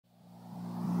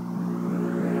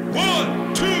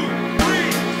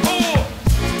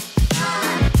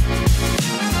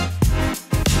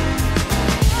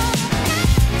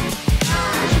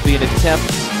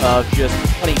of just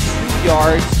 22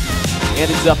 yards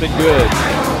and is up and good.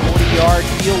 40-yard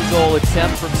field goal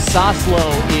attempt from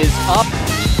Soslow is up,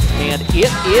 and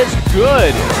it is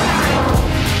good.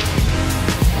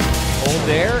 Hold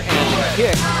there, and the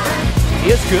kick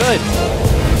is good.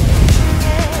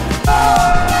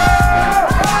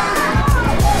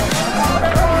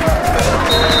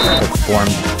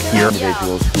 Formed here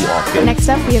individuals who often. Next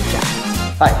up, we have Jack.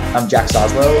 Hi, I'm Jack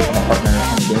Soslow. I'm a partner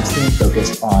on the games team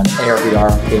focused on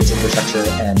AR/VR, games infrastructure,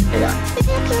 and AI.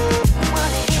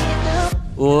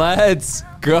 Let's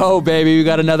go, baby. We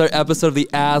got another episode of the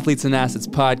Athletes and Assets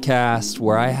podcast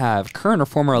where I have current or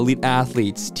former elite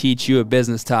athletes teach you a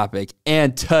business topic.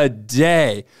 And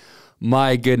today,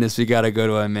 my goodness, we got to go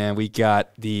to it, man. We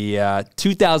got the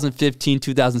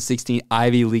 2015-2016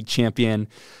 Ivy League champion,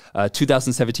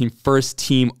 2017 first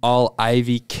team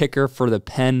All-Ivy kicker for the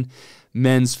Penn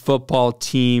men's football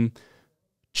team,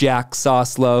 Jack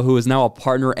Soslow, who is now a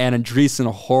partner at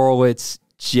Andreessen Horowitz.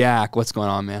 Jack, what's going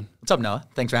on, man? What's up, Noah?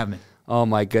 Thanks for having me. Oh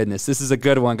my goodness, this is a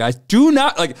good one, guys. Do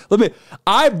not,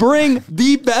 I bring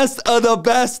the best of the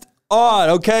best on,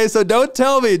 okay? So don't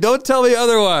tell me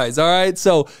otherwise, all right?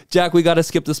 So, Jack, we got to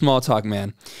skip the small talk,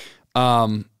 man.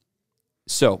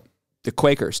 So, the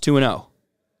Quakers, 2-0,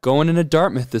 going into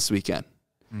Dartmouth this weekend.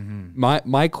 Mm-hmm.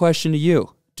 My question to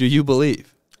you, do you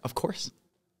believe? Of course.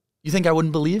 You think I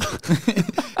wouldn't believe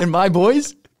in my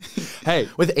boys? Hey.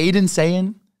 With Aiden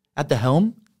saying at the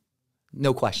helm,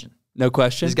 no question. No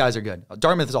question? These guys are good.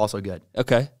 Dartmouth is also good.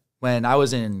 Okay. When I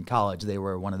was in college, they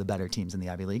were one of the better teams in the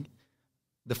Ivy League.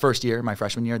 The first year, my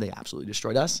freshman year, they absolutely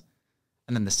destroyed us.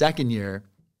 And then the second year,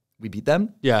 we beat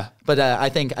them. Yeah. But I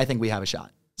think we have a shot.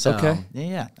 So, okay.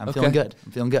 Yeah. I'm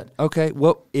feeling good. Okay.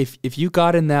 Well, if you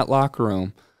got in that locker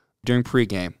room during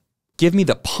pregame, give me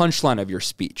the punchline of your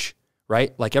speech,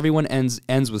 right? Like everyone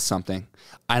ends with something.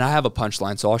 And I have a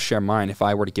punchline, so I'll share mine. If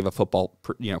I were to give a football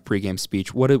pregame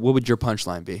speech, what would your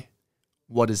punchline be?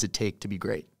 What does it take to be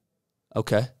great?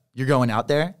 Okay. You're going out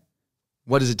there.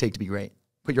 What does it take to be great?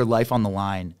 Put your life on the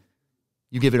line.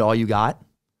 You give it all you got.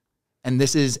 And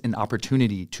this is an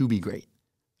opportunity to be great.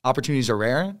 Opportunities are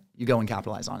rare. You go and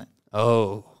capitalize on it.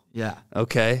 Oh. Yeah.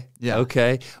 Okay. Yeah.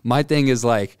 Okay. My thing is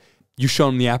like, you show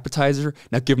them the appetizer,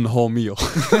 now give them the whole meal. I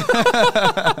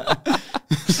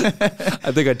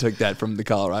think I took that from the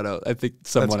Colorado. I think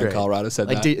someone in Colorado said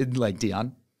that. Like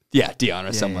Dion? Yeah, Dion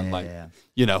or someone that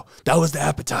was the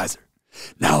appetizer.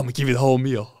 Now I'm going to give you the whole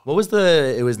meal. What was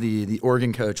the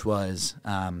Oregon coach was,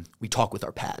 we talk with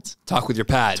our pads. Talk with your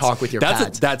pads. Talk with your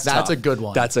pads. That's a good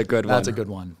one. That's a good one. That's a good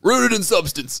one. Rooted in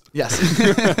substance. Yes.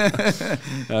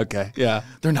 Okay, yeah.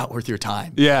 They're not worth your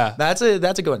time. Yeah. That's a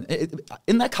good one.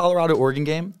 In that Colorado-Oregon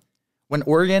game, when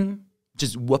Oregon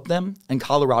just whooped them and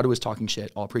Colorado was talking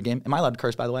shit all pregame. Am I allowed to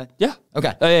curse, by the way? Yeah.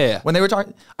 Okay. Oh, yeah. When they were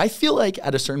talking, I feel like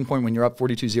at a certain point when you're up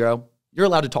 42-0, you're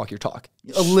allowed to talk your talk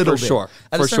a little bit.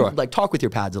 For sure. Like talk with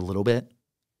your pads a little bit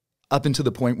up until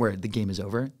the point where the game is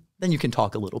over. Then you can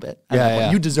talk a little bit. Yeah.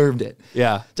 You deserved it.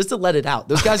 Yeah. Just to let it out.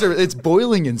 Those guys it's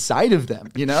boiling inside of them,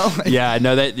 you know? Yeah,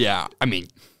 no, I mean,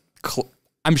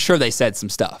 I'm sure they said some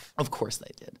stuff. Of course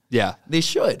they did. Yeah. They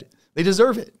should. They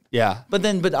deserve it. Yeah. But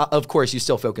of course you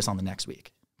still focus on the next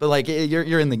week. But like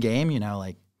you're in the game,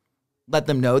 like let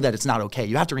them know that it's not okay.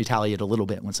 You have to retaliate a little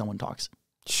bit when someone talks.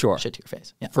 Sure. Shit to your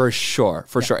face. Yeah. For sure.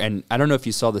 And I don't know if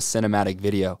you saw the cinematic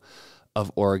video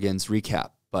of Oregon's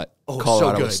recap, but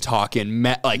Colorado was talking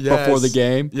before the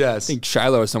game. Yes. I think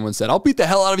Shiloh or someone said, I'll beat the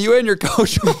hell out of you and your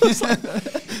coach.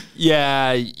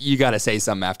 Yeah, you got to say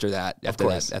something after that,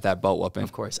 at that boat whooping.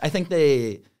 Of course. I think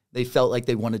they felt like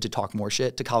they wanted to talk more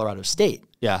shit to Colorado State.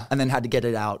 Yeah. And then had to get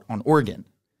it out on Oregon,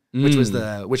 which was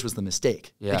the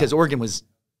mistake. Yeah. Because Oregon was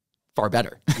far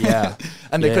better. Yeah.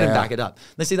 And they couldn't back it up.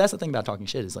 Now, see, that's the thing about talking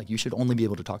shit is like you should only be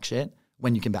able to talk shit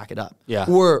when you can back it up. Yeah.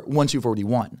 Or once you've already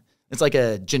won. It's like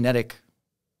a genetic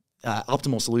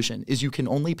optimal solution is you can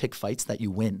only pick fights that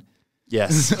you win.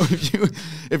 Yes. So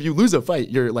if you lose a fight,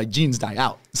 your like genes die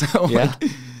out. So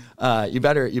you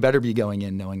better be going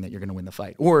in knowing that you're going to win the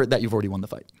fight or that you've already won the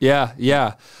fight.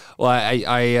 Yeah.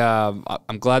 Well,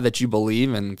 I'm glad that you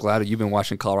believe and glad that you've been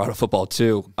watching Colorado football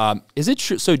too. Is it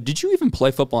true? So did you even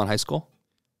play football in high school?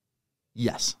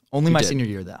 Yes. Only my senior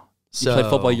year though. So you played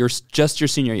football just your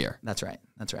senior year. That's right.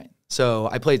 So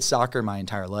I played soccer my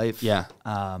entire life. Yeah.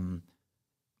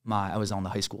 I was on the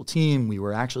high school team. We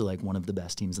were actually like one of the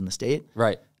best teams in the state.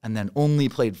 Right. And then only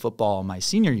played football my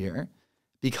senior year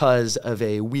because of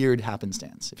a weird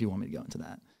happenstance, if you want me to go into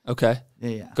that. Okay.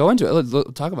 Yeah. Go into it.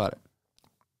 Let's talk about it.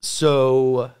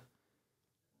 So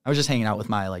I was just hanging out with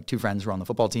my like two friends who were on the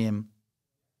football team.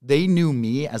 They knew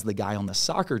me as the guy on the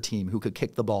soccer team who could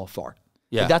kick the ball far.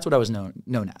 Yeah. Like, that's what I was known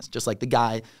as. Just like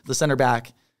the center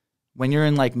back. When you're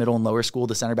in like middle and lower school,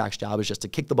 the center back's job is just to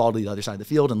kick the ball to the other side of the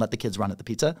field and let the kids run at the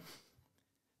pizza.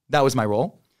 That was my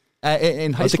role.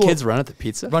 In high school, the kids run at the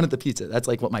pizza? Run at the pizza. That's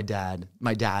like what my dad,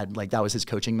 like that was his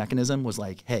coaching mechanism, was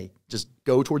like, hey, just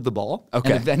go toward the ball.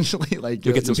 Okay. And eventually like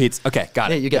You'll get some pizza. Okay,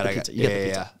 got it. Yeah, you get the pizza. You get the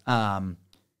pizza.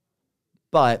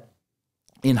 But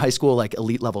in high school, like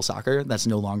elite level soccer, that's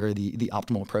no longer the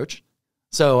optimal approach.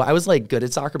 So I was like good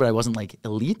at soccer, but I wasn't like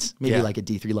elite, maybe like a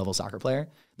D3 level soccer player.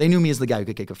 They knew me as the guy who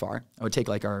could kick it far. I would take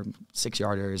like our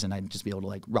 6-yarders and I'd just be able to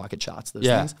like rocket shots, those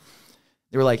things.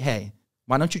 They were like, hey,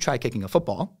 why don't you try kicking a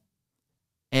football?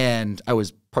 And I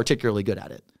was particularly good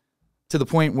at it, to the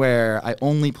point where I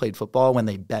only played football when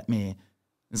they bet me.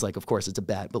 It's like, of course it's a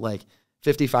bet, but like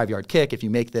 55-yard kick, if you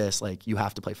make this, like you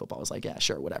have to play football. I was like, yeah,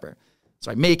 sure, whatever. So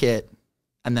I make it.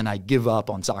 And then I give up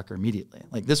on soccer immediately.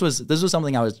 Like this was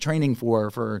something I was training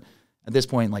for at this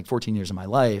point, like 14 years of my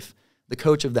life. The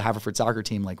coach of the Haverford soccer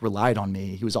team like relied on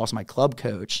me. He was also my club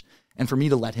coach. And for me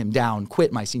to let him down,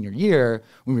 quit my senior year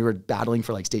when we were battling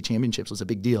for like state championships was a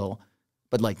big deal.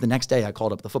 But like the next day I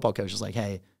called up the football coach. I was like,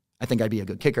 hey, I think I'd be a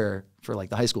good kicker for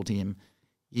like the high school team.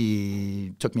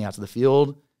 He took me out to the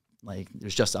field. Like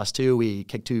there's just us two. We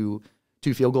kicked two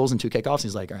field goals and 2 kickoffs.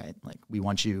 He's like, all right, like we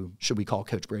want you. Should we call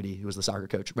Coach Brady, who is the soccer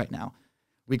coach right now?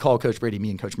 We call Coach Brady, me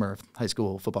and Coach Murph, high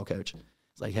school football coach.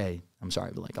 It's like, hey, I'm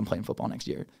sorry, but like I'm playing football next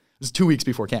year. It was 2 weeks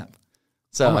before camp.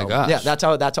 So oh my gosh. Yeah, that's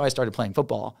how I started playing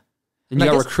football. And you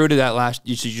got recruited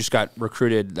you just got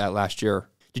recruited that last year.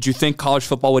 Did you think college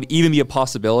football would even be a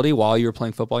possibility while you were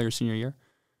playing football your senior year?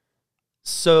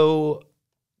 So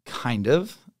kind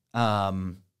of.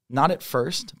 Not at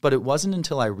first, but it wasn't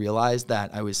until I realized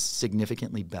that I was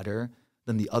significantly better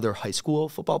than the other high school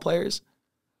football players,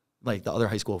 like the other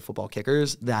high school football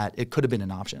kickers, that it could have been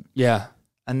an option. Yeah.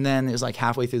 And then it was like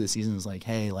halfway through the season, it's like,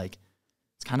 hey, like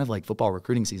it's kind of like football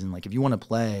recruiting season. Like if you want to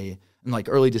play, and like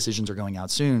early decisions are going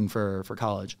out soon for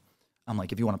college. I'm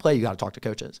like, if you want to play, you got to talk to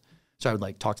coaches. So I would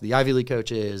like talk to the Ivy League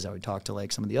coaches. I would talk to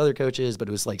like some of the other coaches, but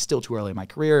it was like still too early in my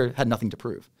career, had nothing to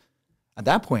prove. At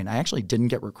that point, I actually didn't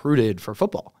get recruited for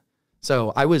football.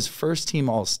 So I was first team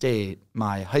All-State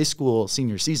my high school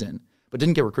senior season, but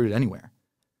didn't get recruited anywhere.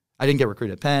 I didn't get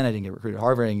recruited at Penn. I didn't get recruited at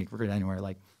Harvard. I didn't get recruited anywhere.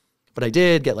 Like, but I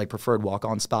did get like preferred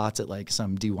walk-on spots at like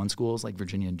some D1 schools like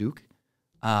Virginia and Duke.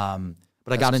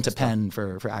 But I got into Penn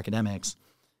for academics.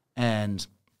 And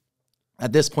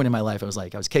at this point in my life, I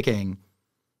was kicking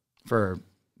for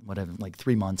whatever, like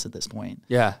 3 months at this point.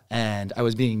 Yeah. And I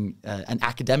was being an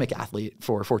academic athlete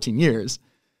for 14 years.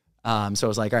 So I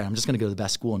was like, all right, I'm just going to go to the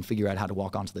best school and figure out how to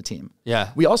walk onto the team.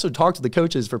 Yeah. We also talked to the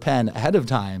coaches for Penn ahead of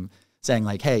time saying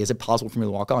like, hey, is it possible for me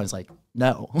to walk on? It's like,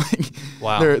 no.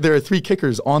 Wow. There are 3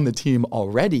 kickers on the team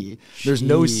already. There's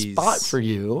no spot for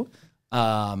you.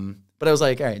 But I was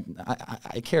like, all right,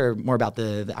 I care more about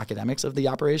the academics of the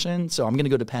operation. So I'm going to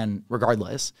go to Penn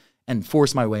regardless and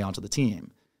force my way onto the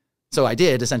team. So I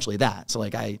did essentially that. So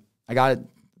like I got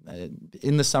it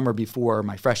in the summer before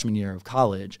my freshman year of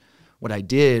college. What I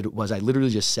did was I literally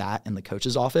just sat in the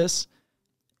coach's office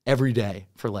every day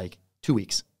for like 2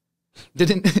 weeks. You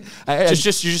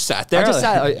just sat there? I just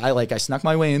sat. I snuck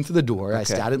my way in through the door. Okay. I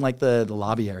sat in like the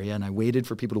lobby area and I waited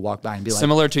for people to walk by and be like.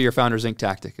 Similar to your Founders Inc.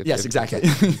 tactic. Yes, exactly.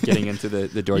 Getting into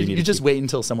the door. You just wait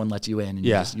until someone lets you in and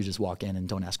you just walk in and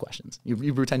don't ask questions.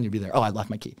 You pretend you'll be there. Oh, I left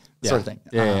my key. Sort of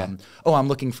thing. Oh, I'm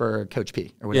looking for Coach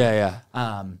P or whatever.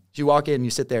 So you walk in,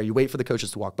 you sit there, you wait for the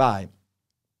coaches to walk by.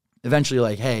 Eventually you're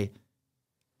like, hey,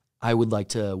 I would like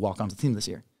to walk onto the team this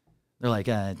year. They're like,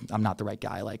 I'm not the right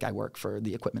guy. Like, I work for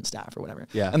the equipment staff or whatever.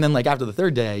 Yeah. And then, like, after the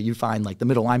 3rd day, you find, like, the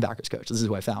middle linebackers coach. This is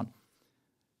who I found.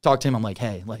 Talk to him. I'm like,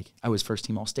 hey, like, I was first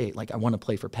team All-State. Like, I want to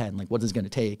play for Penn. Like, what is it going to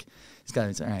take? This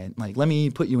guy's, all right, like, let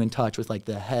me put you in touch with, like,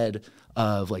 the head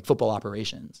of, like, football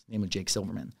operations. His name was Jake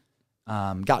Silverman.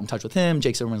 Got in touch with him.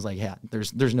 Jake Silverman's like, yeah,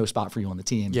 there's no spot for you on the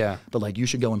team. Yeah. But, like, you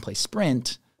should go and play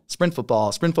sprint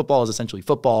football. Sprint football is essentially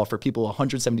football for people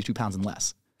 172 pounds and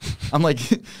less. I'm like,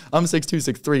 I'm 6'2",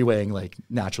 6'3", weighing like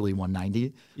naturally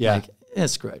 190. Yeah. Like,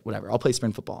 screw it, whatever. I'll play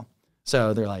sprint football.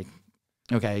 So they're like,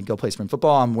 okay, go play sprint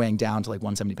football. I'm weighing down to like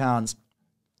 170 pounds.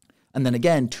 And then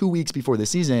again, 2 weeks before the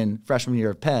season, freshman year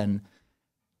of Penn,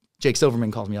 Jake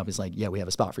Silverman calls me up. He's like, yeah, we have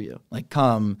a spot for you. Like,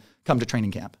 come to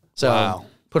training camp. So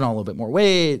put on a little bit more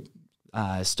weight,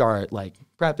 start like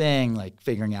prepping, like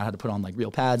figuring out how to put on like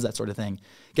real pads, that sort of thing.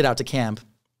 Get out to camp.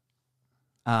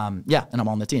 And I'm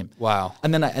on the team. Wow.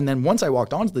 And then once I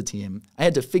walked onto the team, I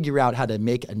had to figure out how to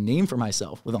make a name for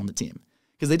myself on the team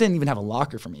because they didn't even have a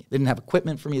locker for me. They didn't have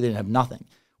equipment for me. They didn't have nothing.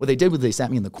 What they did was they sat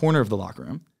me in the corner of the locker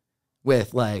room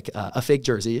with like a fake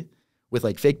jersey, with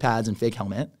like fake pads and fake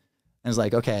helmet, And it's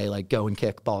like, okay, like go and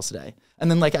kick balls today. And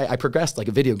then like I progressed like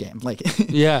a video game. Like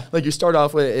Yeah. like you start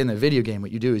off with in a video game,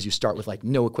 what you do is you start with like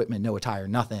no equipment, no attire,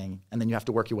 nothing. And then you have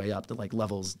to work your way up to like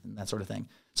levels and that sort of thing.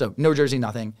 So no jersey,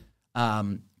 nothing.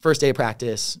 First day of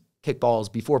practice, kick balls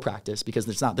before practice because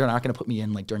they're not going to put me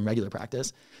in like during regular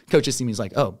practice. Coaches see me as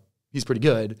like, oh, he's pretty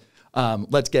good.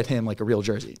 Let's get him like a real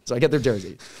jersey. So I get their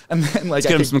jersey. And then like Let's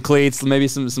get him some cleats, maybe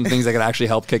some things that could actually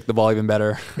help kick the ball even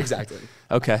better. Exactly.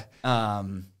 Okay.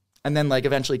 And then like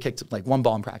eventually kicked like one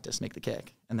ball in practice, make the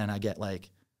kick. And then I get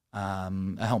like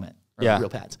a helmet or real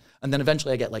pads. And then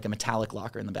eventually I get like a metallic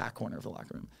locker in the back corner of the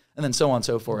locker room. And then so on and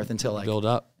so forth until like Build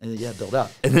up. Build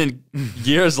up. And then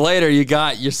years later, you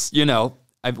got your,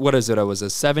 what is it? I was a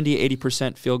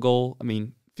 70-80% field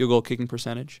goal kicking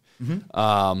percentage.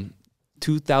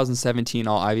 2017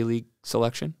 All Ivy League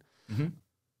selection.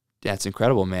 That's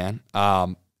incredible, man.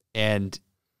 And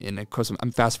of course,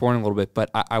 I'm fast forwarding a little bit, but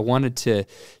I wanted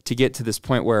to get to this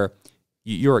point where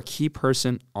you're a key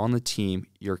person on the team.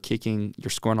 You're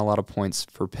scoring a lot of points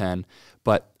for Penn,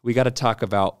 but we got to talk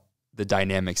about the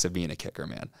dynamics of being a kicker,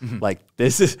 man. Like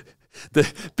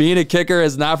being a kicker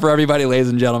is not for everybody, ladies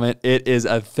and gentlemen. It is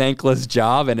a thankless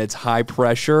job and it's high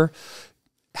pressure.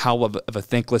 How of a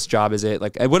thankless job is it?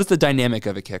 Like, what is the dynamic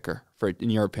of a kicker, in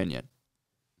your opinion?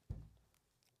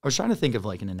 I was trying to think of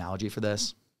like an analogy for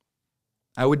this.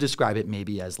 I would describe it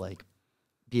maybe as like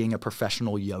being a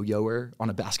professional yo-yoer on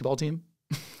a basketball team.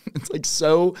 It's like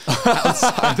so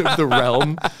outside of the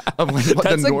realm of like what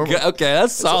the normal. Okay,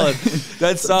 that's solid.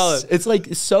 That's solid. It's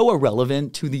like so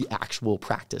irrelevant to the actual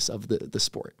practice of the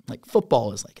sport. Like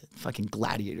football is like a fucking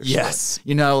gladiator sport.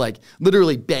 Like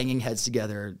literally banging heads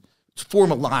together,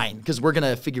 form a line because we're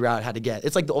gonna figure out how to get.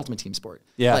 It's like the ultimate team sport.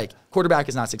 Yeah. Like quarterback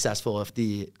is not successful if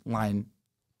the line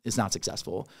is not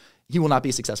successful. He will not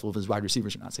be successful if his wide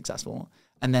receivers are not successful.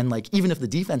 And then like even if the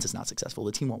defense is not successful,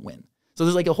 the team won't win. So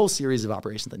there's like a whole series of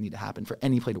operations that need to happen for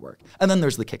any play to work. And then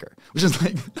there's the kicker, which is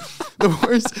like the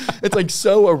worst. It's like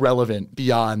so irrelevant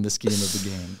beyond the scheme of the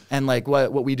game. And like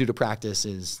what we do to practice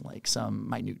is like some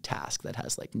minute task that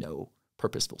has like no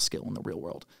purposeful skill in the real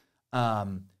world.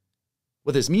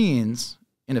 What this means,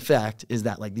 in effect, is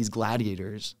that like these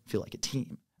gladiators feel like a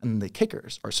team and the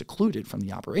kickers are secluded from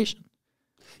the operation.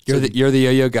 You're the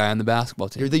yo-yo guy on the basketball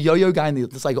team. You're the yo-yo guy,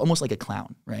 it's like almost like a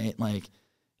clown, right? Like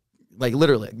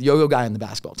literally, the yo-yo guy on the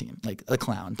basketball team, like a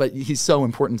clown. But he's so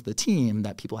important to the team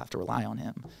that people have to rely on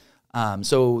him.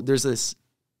 So there's this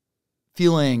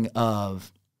feeling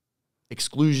of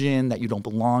exclusion, that you don't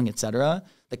belong, et cetera,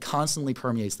 that constantly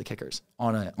permeates the kickers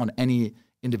on any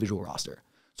individual roster.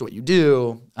 So what you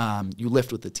do, you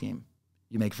lift with the team.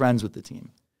 You make friends with the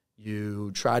team.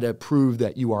 You try to prove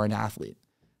that you are an athlete.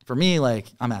 For me, like,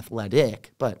 I'm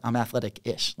athletic, but I'm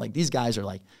athletic-ish. Like, these guys are,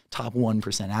 like, top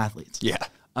 1% athletes. Yeah.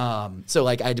 So,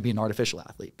 like, I had to be an artificial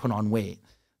athlete, put on weight,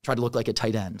 try to look like a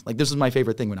tight end. Like, this was my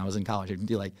favorite thing when I was in college.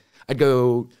 I'd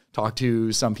go talk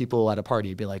to some people at a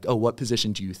party, be like, oh, what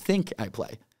position do you think I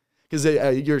play? Because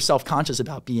you're self-conscious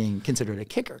about being considered a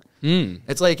kicker.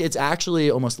 It's like, it's actually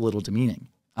almost a little demeaning.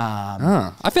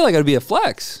 I feel like it would be a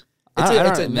flex.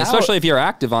 Especially if you're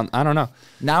active on, I don't know.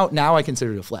 Now I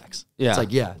consider it a flex. Yeah. It's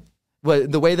like, yeah.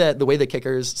 But the way that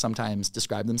kickers sometimes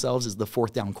describe themselves is the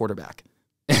fourth down quarterback.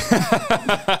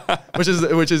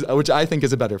 which I think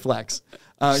is a better flex.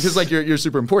 Because like you're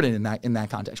super important in that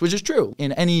context, which is true.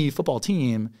 In any football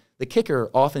team, the kicker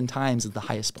oftentimes is the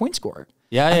highest point scorer.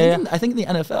 I think in the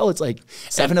NFL, it's like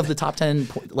 7 of the top 10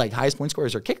 highest point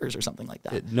scorers are kickers or something like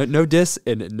that. No diss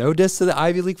to the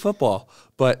Ivy League football,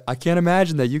 but I can't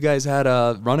imagine that you guys had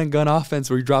a run and gun offense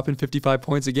where you're dropping 55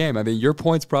 points a game. I mean, your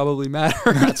points probably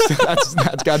matter.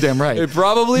 That's goddamn right. It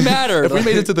probably mattered. If we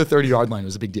made it to the 30-yard line, it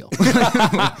was a big deal. No.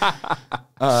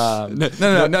 Patrick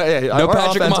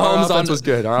Mahomes was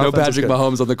good.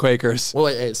 Mahomes on the Quakers.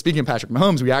 Well, speaking of Patrick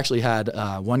Mahomes, we actually had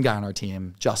one guy on our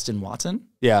team, Justin Watson.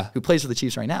 Yeah. Who plays for the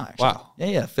Chiefs right now, actually. Wow.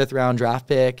 Yeah. 5th round draft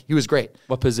pick. He was great.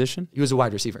 What position? He was a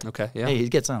wide receiver. Okay, yeah. Hey, he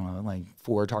gets,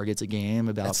 4 targets a game,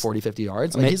 about 40, 50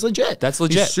 yards. He's legit. That's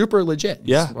legit. He's super legit.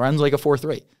 Yeah. He runs like a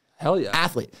 4.3. Hell yeah.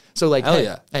 Athlete. So Hell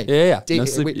yeah. Yeah. No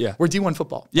sleep, We're D1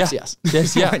 football. Yeah. FCS.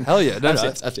 Yes, yeah. Hell yeah. No,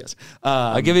 FCS.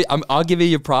 I'll give you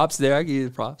your props there. I'll give you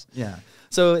the props. Yeah.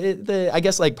 So I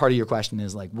guess part of your question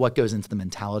is what goes into the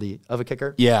mentality of a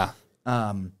kicker? Yeah.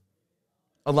 A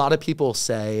lot of people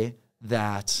say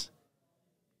that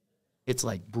it's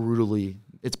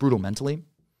brutal mentally.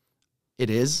 It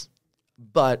is.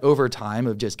 But over time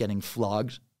of just getting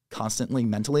flogged constantly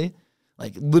mentally,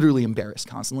 literally embarrassed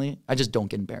constantly, I just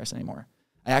don't get embarrassed anymore.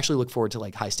 I actually look forward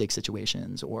to high stakes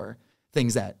situations or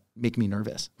things that make me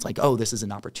nervous. It's this is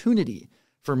an opportunity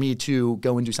for me to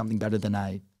go and do something better than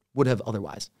I would have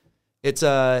otherwise. It's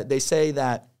they say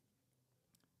that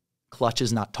clutch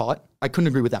is not taught. I couldn't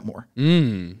agree with that more.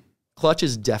 Clutch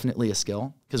is definitely a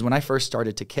skill, because when I first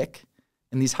started to kick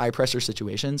in these high pressure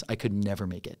situations, I could never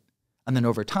make it. And then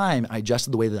over time, I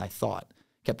adjusted the way that I thought,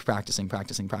 kept practicing,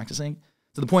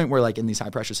 to the point where like in these high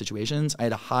pressure situations, I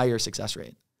had a higher success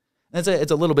rate. And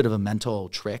it's a little bit of a mental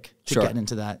trick to get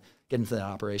into that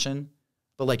operation.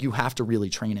 But like you have to really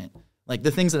train it. Like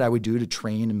the things that I would do to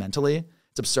train mentally,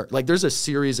 it's absurd. Like there's a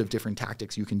series of different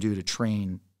tactics you can do to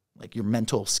train like your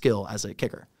mental skill as a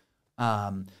kicker.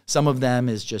 Some of them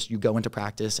is just you go into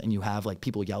practice and you have like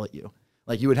people yell at you.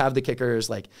 Like you would have the kickers,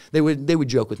 like they would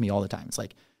joke with me all the time. It's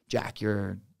like, Jack,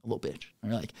 you're a little bitch. Or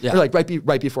like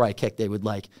right before I kicked, they would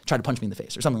like try to punch me in the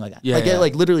face or something like that.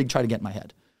 Like literally try to get in my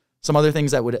head. Some other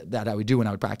things that I would do when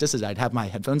I would practice is I'd have my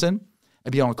headphones in.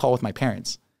 I'd be on a call with my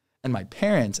parents. And my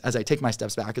parents, as I take my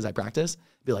steps back as I practice,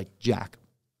 be like, Jack,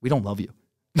 we don't love you.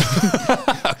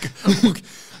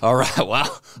 All right. Wow.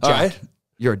 Jack, all right.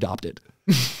 You're adopted.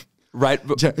 Right.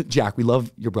 Jack, we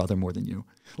love your brother more than you.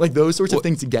 Like those sorts of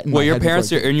things to get in my head. Well, your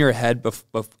parents are in your head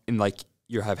in like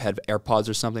you have had AirPods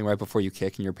or something right before you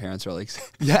kick, and your parents are like,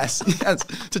 yes,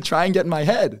 to try and get in my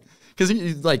head.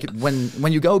 Because like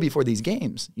when you go before these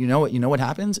games, you know what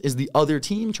happens is the other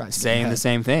team tries to saying the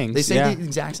same things. They say the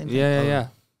exact same thing. Yeah.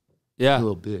 You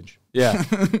little bitch. Yeah.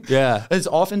 Yeah. It's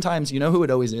oftentimes, you know who it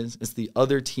always is? It's the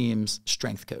other team's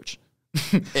strength coach.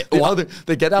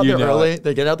 They get out there early.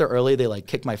 They get out there early. They like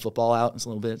kick my football out. It's a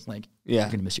little bit. It's like, you're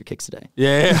gonna miss your kicks today.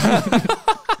 Yeah.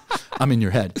 I'm in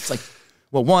your head. It's like,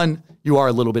 well, one, you are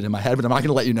a little bit in my head, but I'm not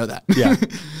gonna let you know that. Yeah.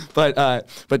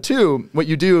 But two, what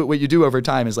you do over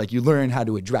time is like you learn how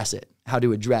to address it, how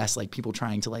to address like people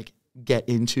trying to like get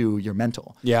into your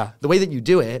mental. Yeah. The way that you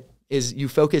do it is you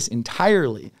focus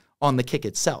entirely on the kick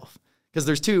itself. Because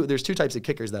there's two types of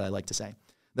kickers that I like to say.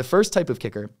 The first type of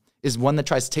kicker is one that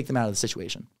tries to take them out of the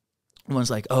situation. One's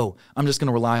like, oh, I'm just going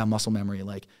to rely on muscle memory,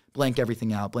 like blank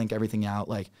everything out,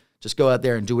 like just go out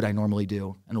there and do what I normally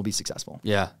do and it'll be successful.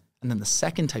 Yeah. And then the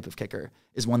second type of kicker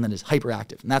is one that is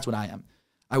hyperactive, and that's what I am.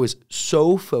 I was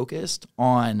so focused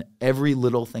on every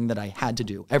little thing that I had to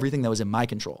do, everything that was in my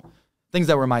control. Things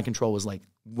that were in my control was like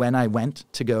when I went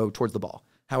to go towards the ball,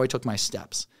 how I took my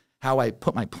steps, how I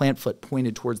put my plant foot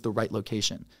pointed towards the right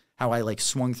location, how I like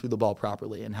swung through the ball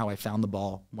properly, and how I found the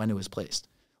ball when it was placed.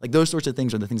 Like those sorts of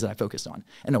things are the things that I focused on.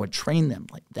 And I would train them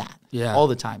like that all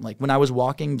the time. Like when I was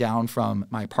walking down from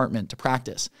my apartment to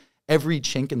practice, every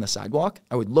chink in the sidewalk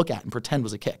I would look at and pretend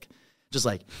was a kick. Just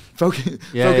like focus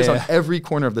on every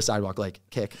corner of the sidewalk, like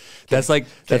kick. That's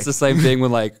the same thing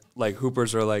when like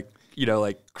hoopers are like, you know,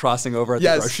 like crossing over at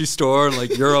the grocery store and like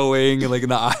Euroing and like in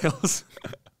the aisles.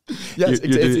 Yes,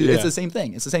 it's the same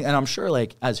thing. It's the same. And I'm sure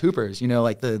like as hoopers, you know,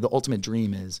 like the ultimate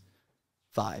dream is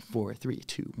 5, 4, 3,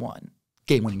 2, 1,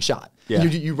 game-winning shot. Yeah.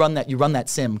 You run that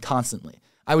sim constantly.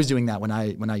 I was doing that when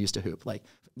I used to hoop. Like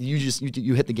you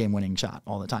hit the game-winning shot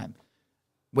all the time.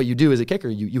 What you do as a kicker,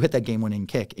 you hit that game-winning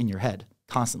kick in your head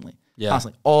constantly.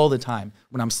 Constantly, all the time.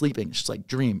 When I'm sleeping, it's just like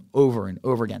dream over and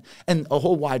over again. And a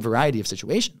whole wide variety of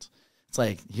situations. It's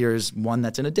like, here's one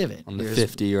that's in a divot. On the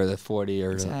 50 or the 40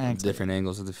 or different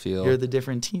angles of the field. You're the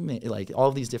different teammate, like all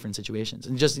of these different situations.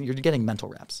 And just you're getting mental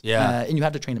reps. Yeah. And you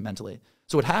have to train it mentally.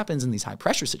 So what happens in these high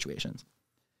pressure situations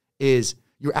is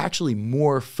you're actually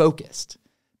more focused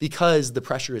because the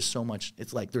pressure is so much,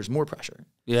 it's like there's more pressure.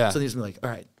 Yeah. So there's like, all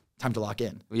right, time to lock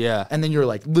in. Yeah. And then you're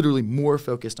like literally more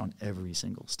focused on every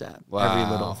single step, every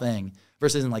little thing.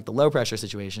 Versus in like the low pressure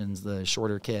situations, the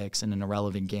shorter kicks and an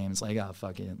irrelevant game, it's like, oh,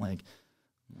 fuck it. Like,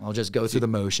 I'll just go through the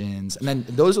motions. And then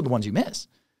those are the ones you miss.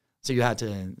 So you had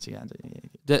to.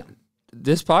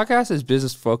 This podcast is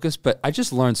business focused, but I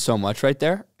just learned so much right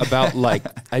there about like,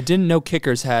 I didn't know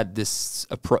kickers had this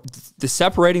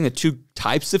separating the two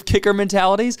types of kicker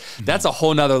mentalities. That's a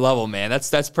whole nother level, man.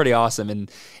 That's pretty awesome.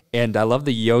 And I love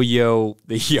the yo-yo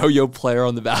player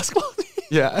on the basketball team.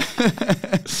 Yeah.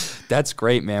 That's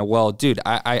great, man. Well, dude,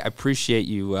 I appreciate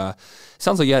you.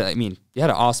 Sounds like you had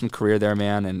an awesome career there,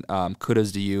 man, and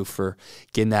kudos to you for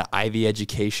getting that Ivy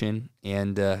education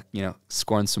and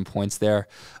scoring some points there.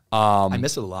 I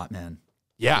miss it a lot, man.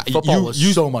 Yeah, football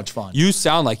was so much fun. You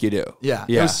sound like you do. Yeah,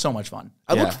 it was so much fun.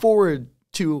 I look forward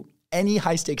to any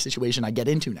high stakes situation I get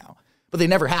into now, but they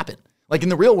never happen. Like in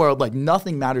the real world, like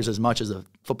nothing matters as much as a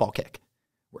football kick.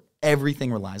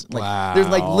 Everything relies like there's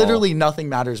like literally nothing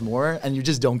matters more, and you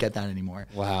just don't get that anymore.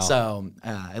 Wow. So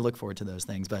I look forward to those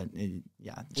things, but it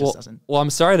just doesn't. Well, I'm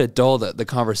sorry to dull the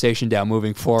conversation down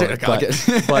moving forward,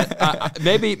 but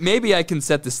maybe I can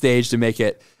set the stage to make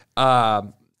it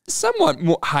somewhat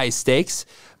more high stakes.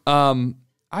 I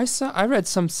read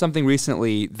something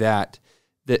recently that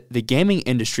the gaming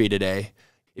industry today,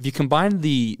 if you combine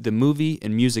the movie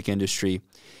and music industry,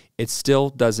 it still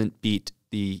doesn't beat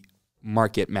the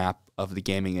market map of the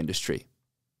gaming industry.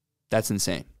 That's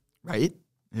insane. Right?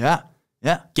 Yeah.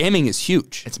 Yeah. Gaming is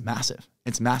huge. It's massive.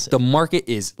 It's massive. The market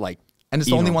is like, and it's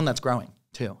the only one that's growing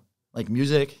too. Like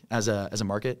music as a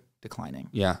market, declining.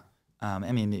 Yeah.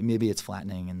 I mean, maybe it's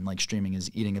flattening and like streaming is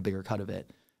eating a bigger cut of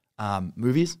it.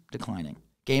 Movies, declining.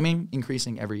 Gaming,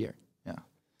 increasing every year.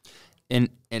 Yeah.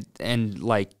 And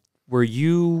like, were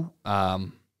you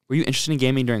interested in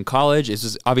gaming during college? Is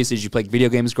this obviously, did you play video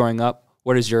games growing up?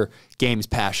 Where does your games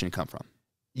passion come from?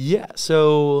 Yeah.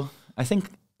 So I think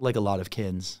like a lot of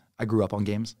kids, I grew up on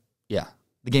games. Yeah.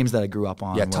 The games that I grew up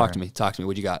on. Yeah. were Talk to me.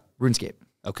 What you got? RuneScape.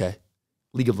 Okay.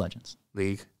 League of Legends.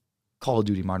 League. Call of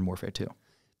Duty Modern Warfare 2.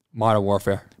 Modern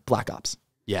Warfare. Black Ops.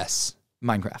 Yes.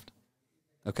 Minecraft.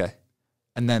 Okay.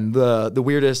 And then the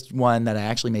weirdest one that I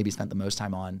actually maybe spent the most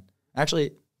time on,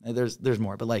 actually, there's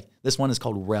more, but like this one is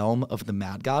called Realm of the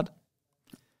Mad God.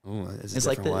 Oh, It's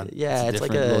like one. it's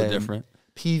like a little a different.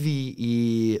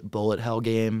 PvE bullet hell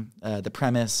game. The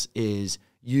premise is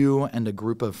you and a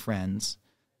group of friends.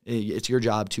 It's your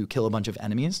job to kill a bunch of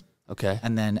enemies. Okay.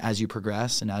 And then as you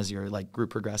progress and as your like group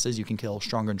progresses, you can kill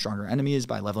stronger and stronger enemies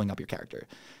by leveling up your character.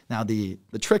 Now the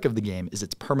trick of the game is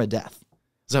it's permadeath.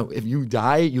 So if you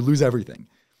die, you lose everything.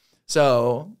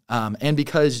 So and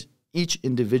because each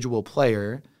individual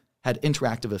player had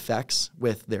interactive effects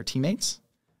with their teammates,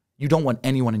 you don't want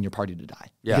anyone in your party to die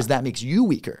because that makes you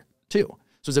weaker too.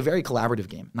 So it's a very collaborative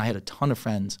game. And I had a ton of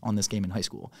friends on this game in high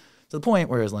school to the point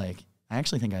where it was like, I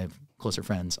actually think I have closer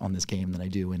friends on this game than I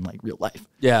do in like real life.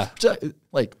 Yeah. Which,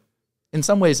 like in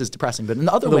some ways is depressing, but in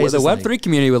other ways, the it's Web3 like,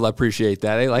 community will appreciate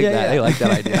that. They like that. They like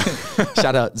that idea.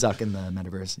 Shout out Zuck in the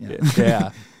metaverse.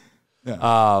 Yeah.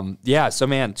 Yeah. So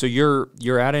man, so you're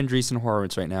at Andreessen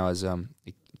Horowitz right now as a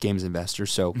games investor.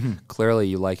 So clearly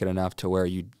you like it enough to where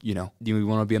you want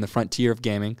to be on the frontier of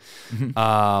gaming.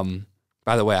 By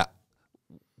the way,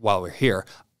 while we're here,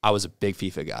 I was a big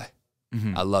FIFA guy.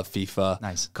 I love FIFA,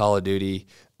 Nice. Call of Duty.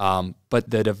 But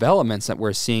the developments that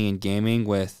we're seeing in gaming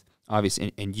with,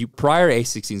 obviously, and you prior to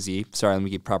A16z, sorry, let me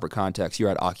give proper context, you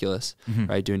were at Oculus,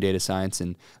 right, doing data science,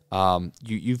 and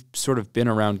you've sort of been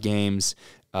around games.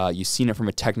 You've seen it from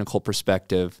a technical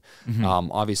perspective.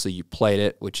 Obviously, you played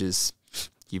it, which is,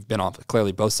 you've been on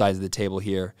clearly both sides of the table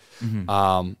here.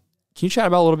 Can you chat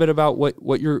about a little bit about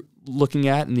what you're looking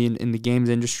at in the games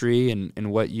industry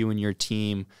and what you and your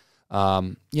team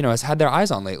has had their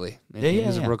eyes on lately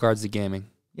in regards to gaming?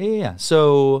 Yeah.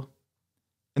 So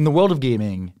in the world of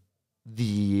gaming,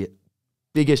 the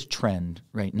biggest trend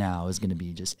right now is going to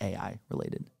be just AI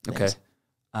related things.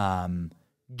 Okay.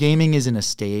 Gaming is in a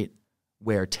state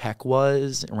where tech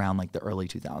was around like the early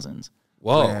 2000s.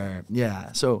 Whoa.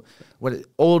 So what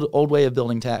old way of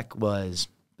building tech was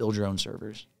build your own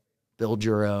servers, build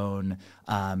your own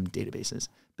databases,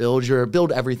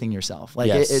 build everything yourself.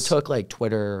 Like it took like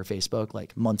Twitter or Facebook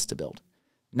like months to build.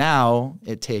 Now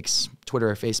it takes Twitter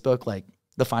or Facebook like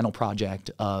the final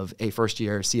project of a first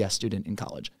year CS student in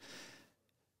college.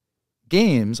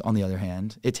 Games, on the other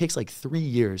hand, it takes like 3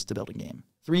 years to build a game.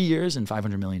 3 years and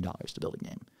 $500 million to build a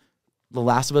game. The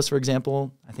Last of Us, for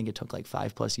example, I think it took like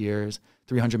 5+ years,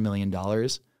 $300 million,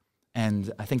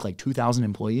 and I think like 2,000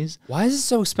 employees. Why is it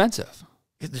so expensive?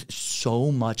 There's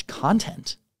so much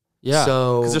content. Yeah,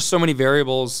 So because there's so many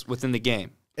variables within the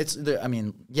game.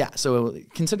 So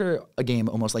consider a game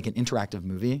almost like an interactive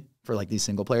movie for like these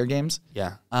single player games.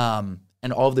 Yeah.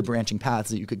 And all of the branching paths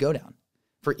that you could go down.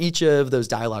 For each of those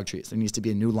dialogue trees, there needs to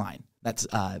be a new line that's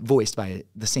voiced by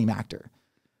the same actor.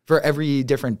 For every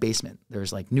different basement,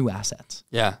 there's like new assets.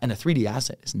 Yeah. And a 3D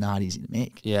asset is not easy to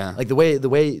make. Yeah. Like the way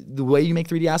you make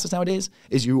 3D assets nowadays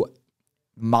is you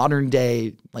modern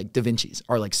day like Da Vinci's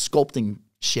are like sculpting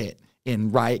shit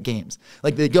in Riot Games.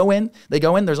 Like they go in,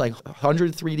 there's like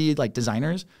 100 3D like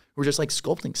designers who are just like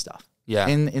sculpting stuff. Yeah.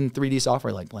 In 3D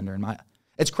software like Blender and Maya.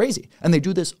 It's crazy. And they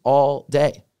do this all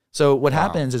day. So what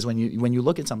happens is when you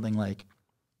look at something like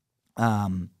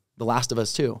The Last of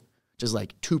Us 2, which is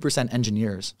like 2%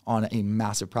 engineers on a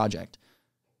massive project,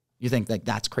 you think like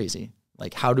that's crazy.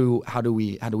 Like how do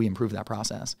we improve that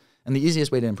process? And the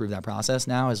easiest way to improve that process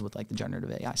now is with like the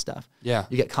generative AI stuff. Yeah.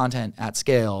 You get content at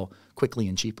scale quickly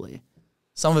and cheaply.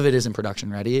 Some of it isn't production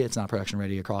ready. It's not production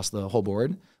ready across the whole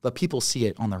board, but people see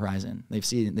it on the horizon. They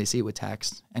see it with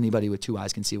text. Anybody with 2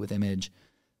 eyes can see it with image.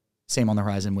 Same on the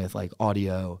horizon with like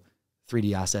audio,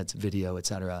 3D assets, video,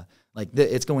 etc. Like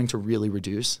it's going to really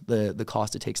reduce the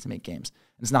cost it takes to make games.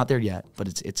 And it's not there yet, but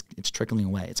it's trickling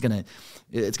away. It's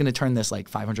gonna turn this like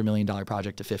 $500 million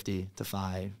project to 50 to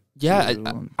 5. Yeah,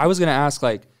 I was gonna ask,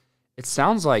 like, It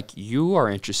sounds like you are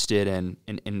interested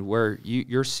in where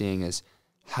you're seeing is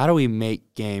how do we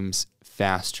make games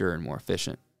faster and more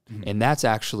efficient? And that's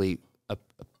actually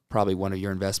probably one of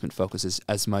your investment focuses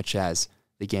as much as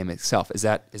the game itself. Is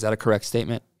that a correct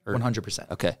statement?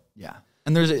 100%. Okay. Yeah.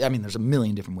 And there's a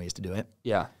million different ways to do it.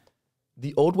 Yeah.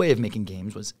 The old way of making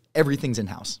games was everything's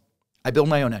in-house. I build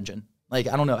my own engine. Like,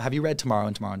 I don't know. Have you read Tomorrow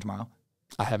and Tomorrow and Tomorrow?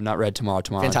 I have not read Tomorrow.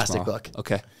 Fantastic book.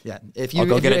 Okay. Yeah. I'll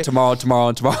go get it tomorrow.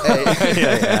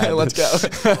 Hey, let's go.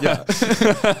 Yeah.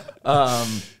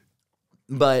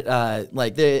 But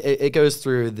like it goes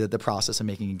through the process of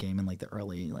making a game in like the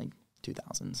early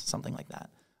 2000s, something like that.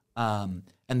 And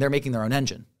they're making their own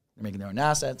engine. They're making their own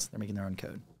assets. They're making their own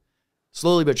code.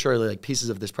 Slowly but surely, like pieces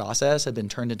of this process have been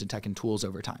turned into tech and tools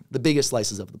over time. The biggest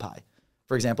slices of the pie.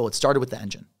 For example, it started with the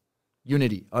engine.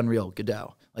 Unity, Unreal,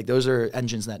 Godot. Like those are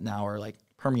engines that now are like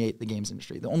permeate the games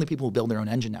industry. The only people who build their own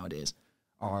engine nowadays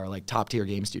are like top tier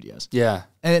game studios. Yeah.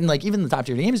 And like even the top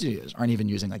tier game studios aren't even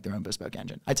using like their own bespoke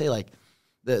engine. I'd say like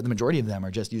the majority of them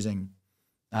are just using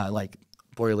like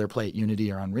boilerplate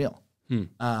Unity or Unreal. And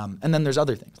then there's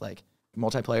other things like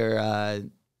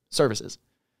multiplayer services,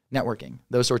 networking,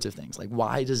 those sorts of things. Like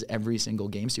why does every single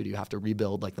game studio have to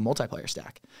rebuild like the multiplayer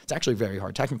stack? It's actually a very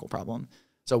hard technical problem.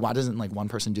 So why doesn't like one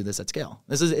person do this at scale?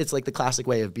 It's like the classic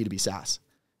way of B2B SaaS.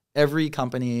 Every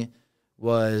company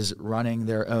was running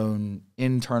their own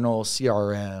internal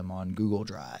CRM on Google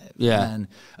Drive. Yeah.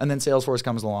 And then Salesforce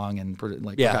comes along and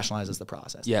professionalizes the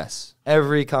process. Yes.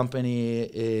 Every company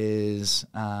is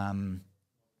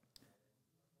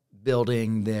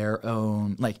building their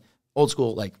own like old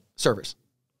school like servers.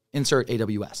 Insert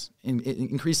AWS. It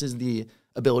increases the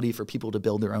ability for people to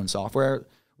build their own software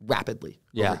rapidly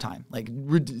over time. Like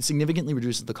significantly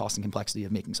reduces the cost and complexity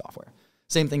of making software.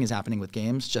 Same thing is happening with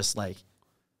games, just like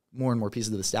more and more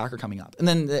pieces of the stack are coming up. And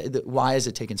then why has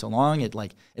it taken so long? It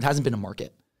hasn't been a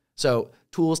market. So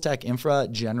tools, tech, infra,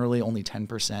 generally only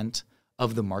 10%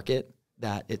 of the market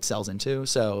that it sells into.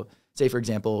 So say, for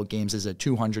example, games is a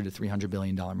 $200 to $300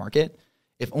 billion market.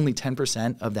 If only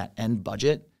 10% of that end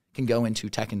budget can go into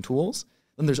tech and tools,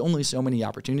 then there's only so many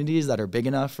opportunities that are big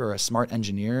enough for a smart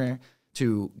engineer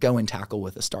to go and tackle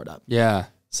with a startup. Yeah.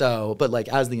 So, but like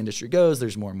as the industry goes,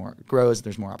 there's more and more grows,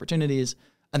 there's more opportunities.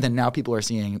 And then now people are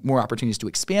seeing more opportunities to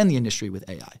expand the industry with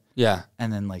AI. Yeah.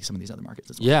 And then like some of these other markets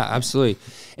as well. Yeah, absolutely.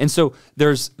 And so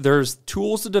there's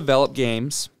tools to develop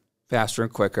games faster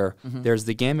and quicker. There's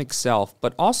the game itself,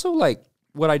 but also like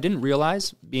what I didn't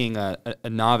realize being a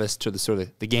novice to the sort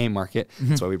of the game market,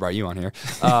 that's why we brought you on here.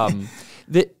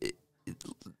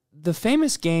 The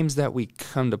famous games that we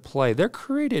come to play, they're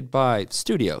created by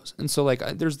studios. And so like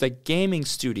there's the gaming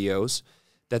studios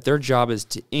that their job is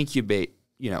to incubate,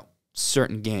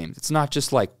 certain games. It's not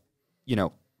just like,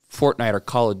 Fortnite or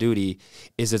Call of Duty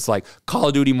it's like Call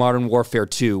of Duty Modern Warfare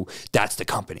 2, that's the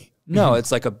company. No,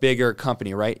 it's like a bigger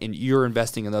company, right? And you're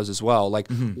investing in those as well. Like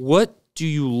what do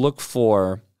you look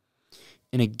for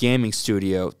in a gaming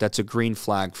studio that's a green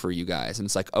flag for you guys? And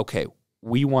it's like, okay,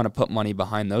 we want to put money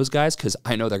behind those guys because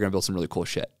I know they're going to build some really cool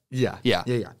shit. Yeah. Yeah.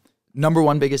 Number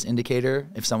one biggest indicator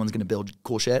if someone's going to build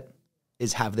cool shit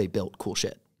is have they built cool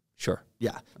shit. Sure.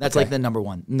 Yeah. That's like the number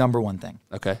one thing.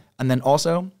 Okay. And then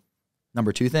also,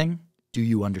 number two thing, do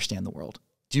you understand the world?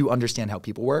 Do you understand how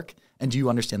people work? And do you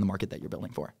understand the market that you're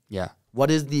building for? Yeah. What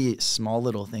is the small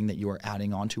little thing that you are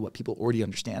adding on to what people already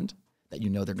understand that you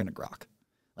know they're going to grok?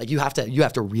 Like you have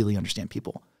to really understand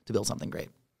people to build something great.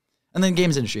 And then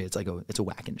games industry, it's a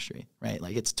whack industry, right?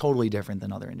 Like it's totally different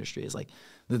than other industries. Like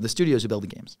the studios who build the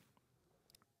games.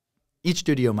 Each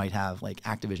studio might have, like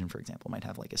Activision, for example, might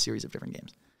have like a series of different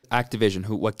games. Activision,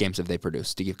 what games have they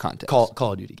produced to give context? Call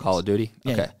of Duty games. Call of Duty?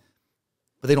 Okay. Yeah.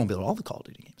 But they don't build all the Call of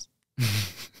Duty games.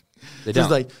 They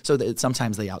don't.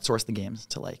 Sometimes they outsource the games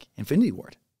to like Infinity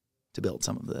Ward to build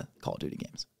some of the Call of Duty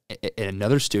games. In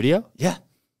another studio? Yeah.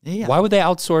 Why would they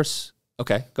outsource?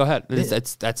 Okay, go ahead.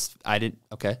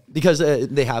 Okay. Because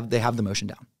they have the motion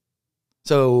down.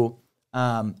 So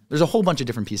there's a whole bunch of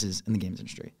different pieces in the games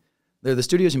industry. They're the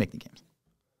studios who make the games.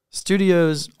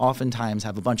 Studios oftentimes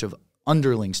have a bunch of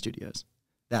underling studios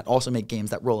that also make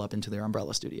games that roll up into their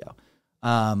umbrella studio.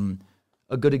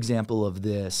 A good example of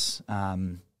this,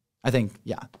 I think,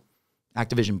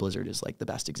 Activision Blizzard is like the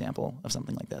best example of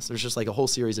something like this. There's just like a whole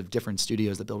series of different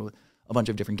studios that build a bunch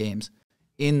of different games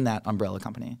in that umbrella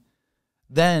company.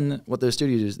 Then what those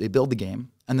studios do is they build the game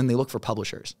and then they look for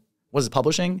publishers. What is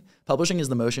publishing? Publishing is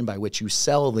the motion by which you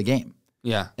sell the game.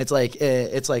 Yeah. It's like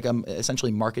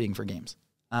essentially marketing for games.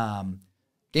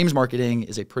 Games marketing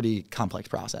is a pretty complex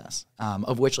process,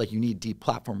 of which like you need deep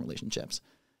platform relationships.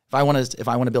 If I want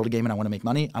to build a game and I want to make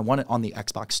money, I want it on the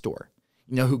Xbox store.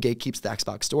 You know who gatekeeps the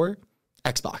Xbox store?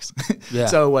 Xbox. Yeah.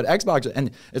 So what Xbox,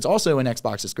 and it's also in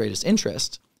Xbox's greatest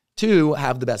interest to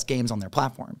have the best games on their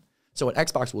platform. So what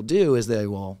Xbox will do is they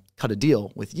will cut a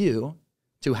deal with you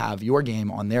to have your game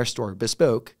on their store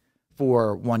bespoke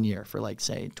for 1 year for like,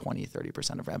 say, 20,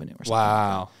 30% of revenue or something.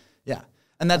 Wow. Like that. Yeah.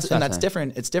 And that's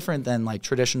different. It's different than like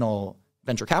traditional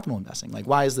venture capital investing. Like,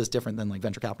 why is this different than like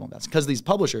venture capital investing? Because these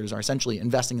publishers are essentially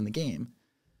investing in the game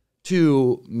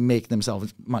to make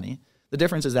themselves money. The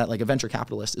difference is that like a venture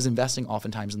capitalist is investing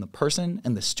oftentimes in the person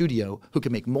and the studio who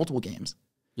can make multiple games.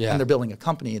 Yeah. And they're building a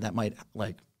company that might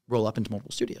like roll up into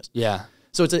multiple studios. Yeah.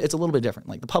 So it's a little bit different.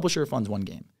 Like the publisher funds one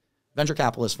game. Venture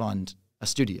capitalists fund a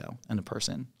studio and a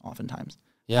person oftentimes.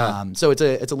 Yeah. So it's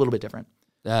a little bit different.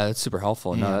 Yeah, that's super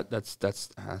helpful. Yeah. No, that's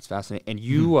fascinating. And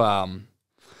you,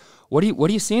 what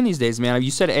are you seeing these days, man?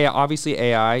 You said AI, obviously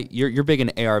AI. You're big in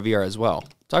AR VR as well.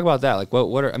 Talk about that. Like,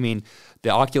 what are, I mean, the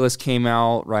Oculus came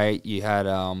out, right? You had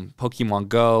Pokemon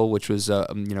Go, which was a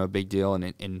big deal.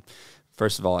 And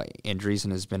first of all,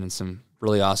 Andreessen has been in some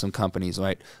really awesome companies,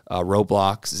 right?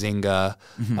 Roblox, Zynga,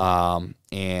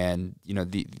 and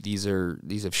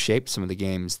these have shaped some of the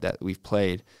games that we've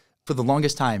played. For the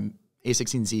longest time,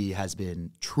 A16z has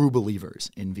been true believers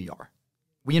in VR.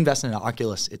 We invested in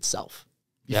Oculus itself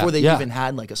before they even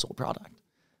had like a sole product.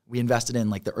 We invested in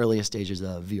like the earliest stages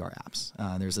of VR apps.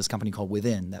 There's this company called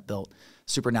UPENN that built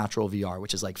Supernatural VR,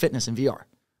 which is like fitness in VR.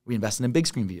 We invested in Big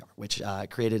Screen VR, which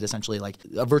created essentially like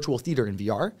a virtual theater in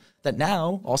VR that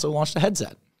now also launched a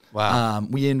headset. Wow.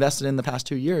 We invested in the past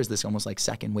 2 years, this almost like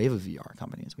second wave of VR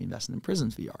companies. We invested in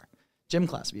Prisms VR, Gym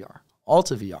Class VR,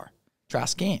 Alta VR,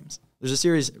 Trask Games. There's a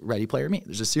series, Ready Player Me.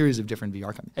 There's a series of different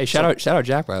VR companies. Hey, shout out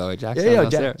Jack, by the way. Jack's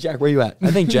Jack, where you at? I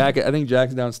think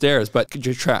Jack's downstairs, but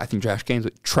I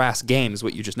think Trask Games,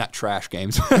 what you just, not trash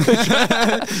games.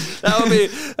 That would be,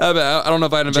 I don't know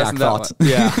if I'd invest Jack in that thoughts. one.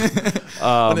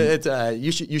 Yeah.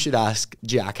 You should ask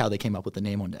Jack how they came up with the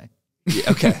name one day. Yeah,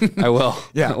 okay, I will.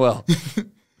 Yeah. I will.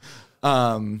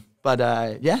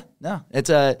 It's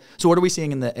so what are we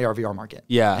seeing in the AR VR market?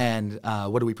 Yeah. And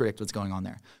what do we predict what's going on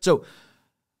there? So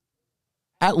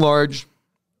at large,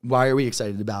 why are we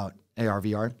excited about AR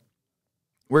VR?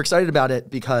 We're excited about it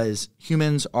because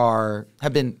humans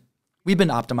we've been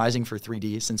optimizing for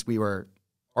 3D since we were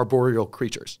arboreal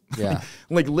creatures. Yeah.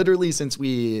 Like literally since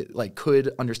we like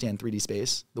could understand 3D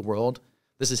space, the world,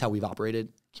 this is how we've operated,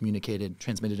 communicated,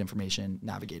 transmitted information,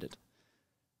 navigated.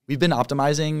 We've been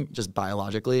optimizing just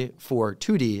biologically for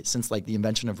 2D since like the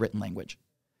invention of written language.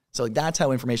 So like that's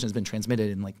how information has been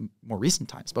transmitted in like more recent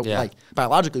times. But like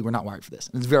biologically, we're not wired for this.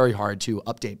 And it's very hard to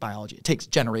update biology. It takes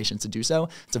generations to do so.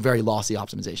 It's a very lossy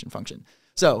optimization function.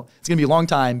 So it's going to be a long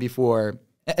time before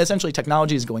essentially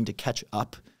technology is going to catch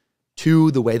up to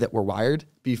the way that we're wired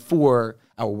before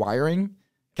our wiring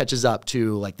catches up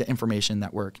to like the information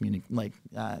that we're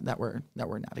that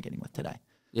we're navigating with today.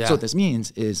 Yeah. So what this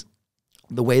means is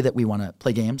the way that we want to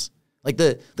play games, like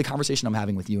the conversation I'm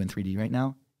having with you in 3D right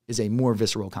now is a more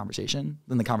visceral conversation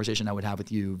than the conversation I would have with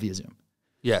you via Zoom.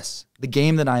 Yes. The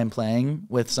game that I am playing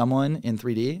with someone in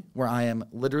 3D, where I am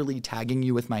literally tagging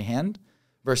you with my hand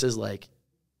versus like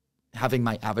having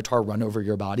my avatar run over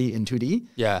your body in 2D,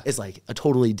 is like a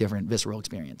totally different visceral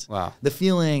experience. Wow. The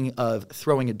feeling of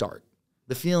throwing a dart,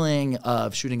 the feeling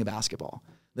of shooting a basketball,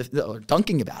 or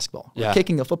dunking a basketball, or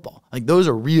kicking a football. Like those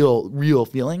are real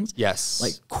feelings. Yes.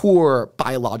 Like core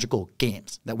biological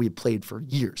games that we've played for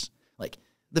years. Like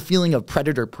the feeling of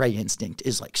predator-prey instinct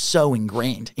is like so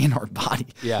ingrained in our body.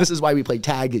 Yeah. This is why we play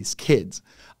tag as kids.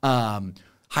 Hide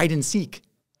and seek.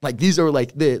 Like these are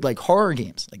like the like horror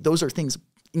games. Like those are things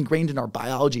ingrained in our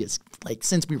biology. It's like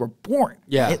since we were born.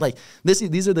 Yeah. Right? Like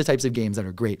these are the types of games that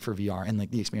are great for VR and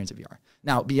like the experience of VR.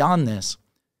 Now beyond this,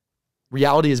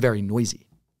 reality is very noisy.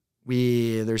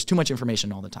 There's too much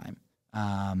information all the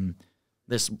time.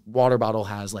 This water bottle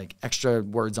has like extra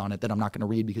words on it that I'm not going to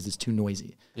read because it's too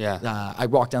noisy. Yeah. I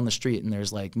walk down the street and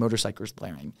there's like motorcycles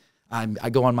blaring. I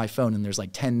go on my phone and there's like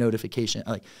 10 notifications.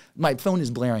 Like my phone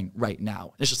is blaring right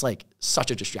now. It's just like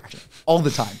such a distraction all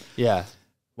the time. Yeah.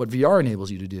 What VR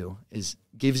enables you to do is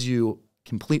gives you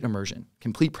complete immersion,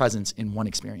 complete presence in one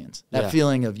experience. That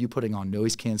feeling of you putting on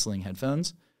noise canceling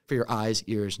headphones for your eyes,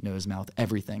 ears, nose, mouth,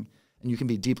 everything. And you can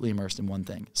be deeply immersed in one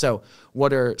thing. So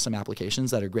what are some applications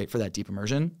that are great for that deep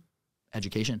immersion?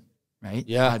 Education, right?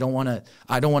 Yeah. I don't want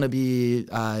to be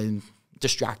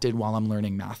distracted while I'm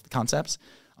learning math concepts.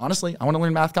 Honestly, I want to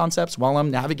learn math concepts while I'm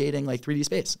navigating like 3D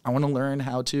space. I want to learn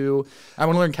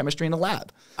chemistry in a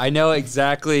lab. I know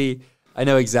exactly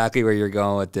where you're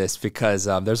going with this because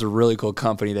there's a really cool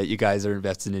company that you guys are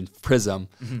invested in, Prism,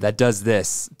 that does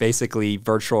this, basically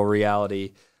virtual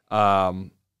reality,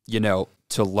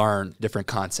 to learn different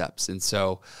concepts. And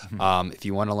so if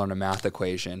you want to learn a math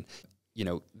equation, you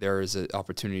know, there is an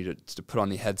opportunity to put on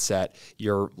the headset.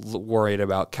 You're worried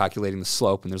about calculating the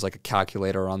slope, and there's like a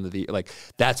calculator on the like.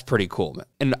 That's pretty cool.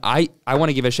 And I want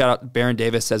to give a shout out. Baron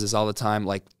Davis says this all the time.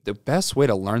 Like, the best way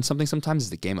to learn something sometimes is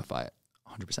to gamify it.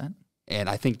 100%. And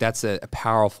I think that's a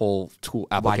powerful tool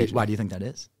application. Why do you think that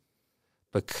is?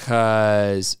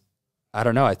 Because I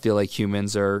don't know. I feel like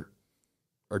humans are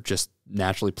just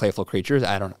naturally playful creatures.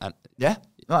 Yeah.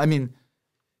 No, I mean,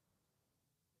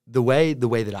 the way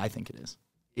that I think it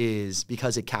is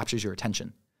because it captures your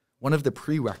attention. One of the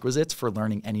prerequisites for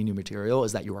learning any new material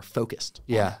is that you are focused.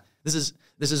 Yeah. This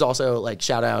is also like,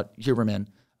 shout out Huberman.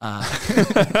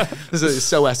 This is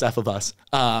so SF of us.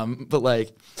 But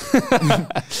like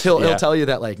he'll tell you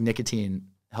that like nicotine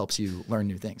helps you learn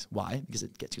new things. Why? Because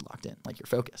it gets you locked in. Like, you're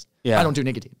focused. Yeah. I don't do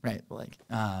nicotine, right? But like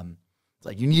it's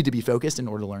like you need to be focused in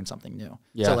order to learn something new.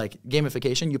 Yeah. So like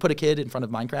gamification, you put a kid in front of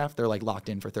Minecraft, they're like locked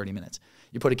in for 30 minutes.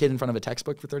 You put a kid in front of a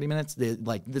textbook for 30 minutes, they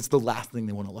like, it's the last thing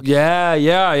they want to look at.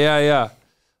 Yeah.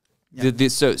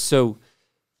 So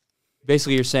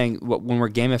basically you're saying when we're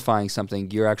gamifying something,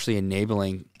 you're actually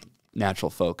enabling natural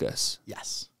focus.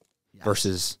 Yes.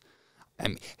 Versus, I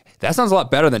mean, that sounds a lot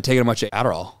better than taking a bunch of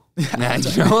Adderall. You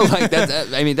know, like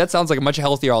that sounds like a much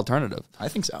healthier alternative. I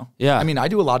think so. Yeah. I mean, I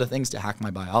do a lot of things to hack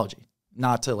my biology.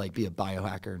 Not to like be a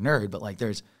biohacker nerd, but like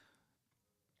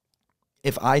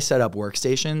if I set up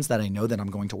workstations that I know that I'm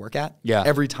going to work at,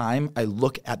 every time I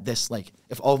look at this, like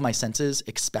if all of my senses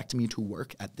expect me to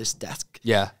work at this desk,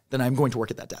 then I'm going to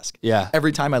work at that desk. Yeah.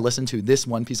 Every time I listen to this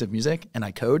one piece of music and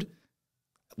I code,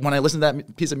 when I listen to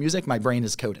that piece of music, my brain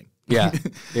is coding. Yeah.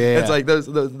 It's like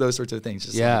those sorts of things,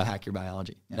 just like hack your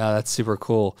biology. Yeah. No, that's super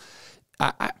cool.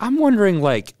 I'm wondering,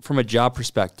 like, from a job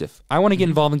perspective, I want to get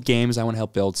involved in games. I want to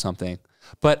help build something,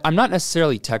 but I'm not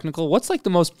necessarily technical. What's like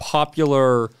the most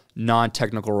popular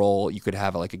non-technical role you could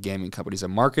have at like a gaming company? Is it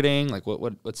marketing? Like,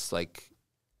 what's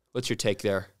your take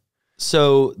there?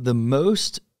 So the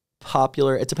most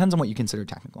popular, it depends on what you consider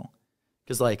technical.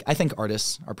 Because like, I think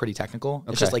artists are pretty technical.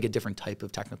 It's just like a different type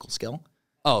of technical skill.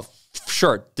 Oh,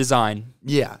 sure. Design.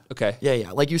 Yeah. Okay. Yeah.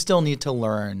 Like, you still need to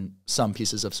learn some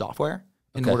pieces of software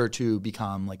in order to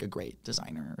become like a great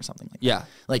designer or something like that.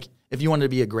 Like, if you wanted to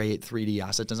be a great 3D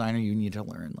asset designer, you need to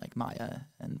learn like Maya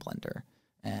and Blender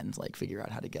and like figure out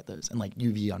how to get those, and like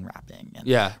UV unwrapping and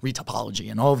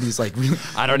retopology and all of these like really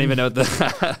I don't even know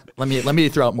the let me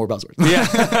throw out more buzzwords.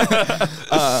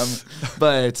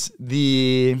 But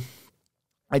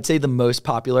I'd say the most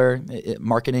popular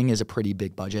marketing is a pretty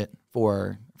big budget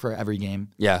for every game.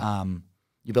 Yeah.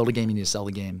 You build a game, you need to sell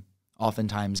the game.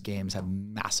 Oftentimes games have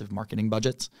massive marketing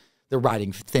budgets. They're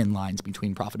riding thin lines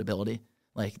between profitability.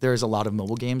 Like, there's a lot of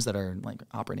mobile games that are like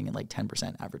operating in like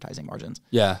 10% advertising margins.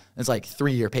 Yeah. It's like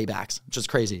 3-year paybacks, which is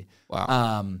crazy.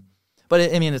 Wow.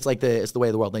 But I mean, it's the way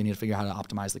of the world. They need to figure out how to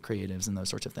optimize the creatives and those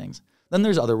sorts of things. Then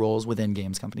there's other roles within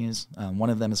games companies. One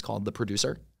of them is called the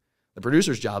producer. The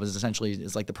producer's job is essentially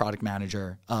like the product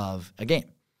manager of a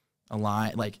game.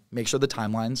 Make sure the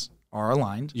timelines are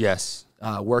aligned. Yes.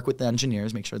 Work with the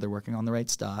engineers, make sure they're working on the right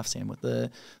stuff. Same with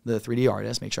the 3D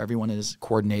artists, make sure everyone is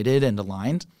coordinated and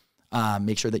aligned.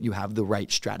 Make sure that you have the right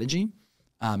strategy.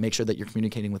 Make sure that you're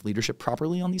communicating with leadership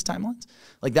properly on these timelines.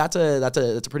 Like, that's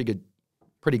a pretty good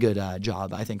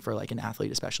job, I think, for like an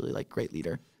athlete, especially like great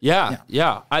leader. Yeah.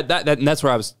 And that's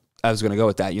where I was going to go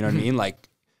with that. You know what I mean? Like,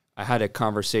 I had a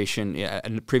conversation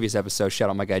in the previous episode. Shout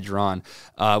out my guy Jerron.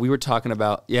 We were talking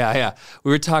about we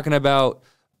were talking about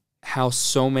how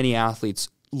so many athletes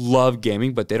love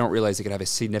gaming, but they don't realize they could have a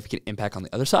significant impact on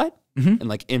the other side and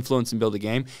like influence and build a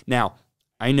game. Now,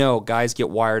 I know guys get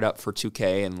wired up for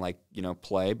 2K and like, you know,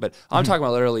 play, but I'm talking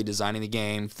about literally designing the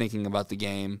game, thinking about the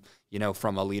game, you know,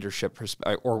 from a leadership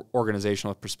or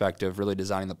organizational perspective, really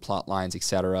designing the plot lines,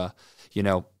 etc. You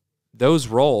know, those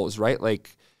roles, right?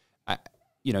 Like,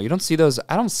 you know, you don't see those.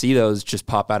 I don't see those just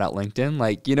pop out at LinkedIn.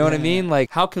 Like, you know what I mean?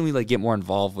 Like, how can we like get more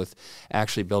involved with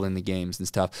actually building the games and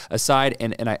stuff? Aside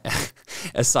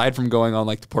from going on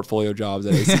like the portfolio jobs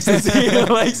at A16z,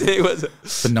 like it was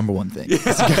the number one thing.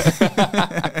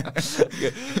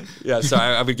 Yeah, so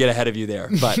I would get ahead of you there.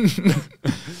 But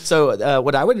so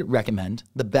what I would recommend,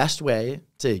 the best way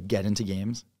to get into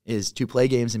games is to play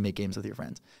games and make games with your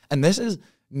friends. And this is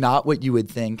not what you would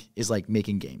think is like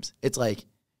making games. It's like,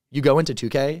 you go into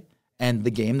 2K, and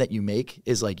the game that you make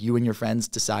is like you and your friends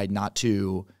decide not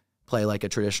to play like a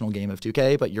traditional game of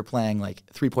 2K, but you're playing like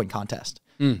 3-point contest,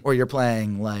 or you're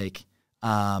playing like,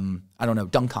 I don't know,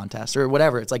 dunk contest or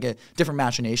whatever. It's like a different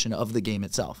machination of the game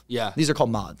itself. Yeah. These are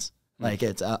called mods. Like,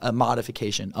 it's a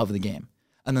modification of the game.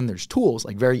 And then there's tools,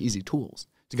 like very easy tools,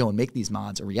 to go and make these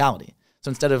mods a reality. So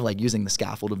instead of like using the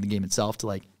scaffold of the game itself to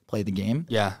like play the game,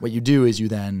 Yeah. what you do is you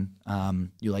then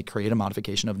you like create a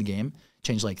modification of the game,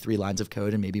 change like 3 lines of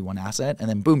code and maybe 1 asset, and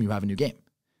then boom, you have a new game.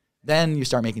 Then you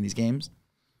start making these games.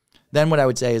 Then what I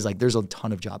would say is like there's a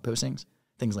ton of job postings,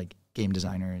 things like game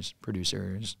designers,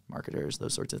 producers, marketers,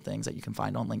 those sorts of things that you can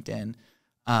find on LinkedIn.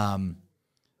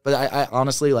 But I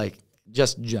honestly, like,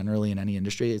 just generally in any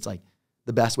industry, it's like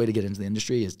the best way to get into the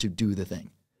industry is to do the thing.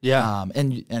 Yeah.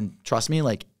 And trust me,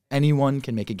 like anyone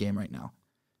can make a game right now.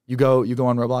 You go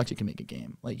on Roblox, you can make a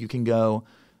game. Like you can go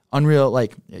Unreal,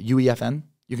 like UEFN,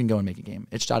 you can go and make a game.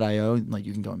 Itch.io, like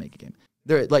you can go and make a game.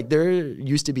 There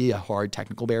used to be a hard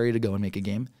technical barrier to go and make a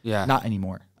game. Yeah. Not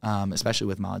anymore. Especially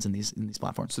with mods in these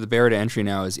platforms. So the barrier to entry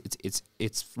now is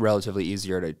it's relatively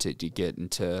easier to get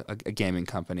into a gaming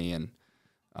company, and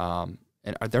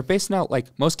are they based in like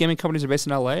most gaming companies are based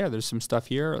in LA? Or there's some stuff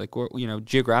here, like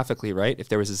geographically, right? If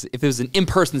there was an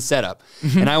in-person setup,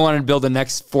 and I wanted to build the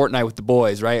next Fortnite with the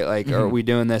boys, right? Like, are we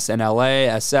doing this in LA,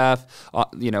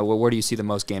 SF? Where do you see the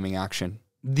most gaming action?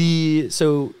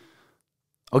 So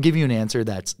I'll give you an answer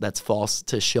that's false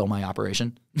to shill my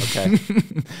operation. Okay.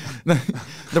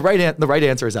 The right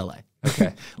answer is LA.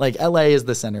 Okay. Like LA is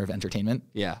the center of entertainment.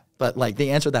 Yeah. But like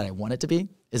the answer that I want it to be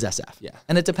is SF. Yeah.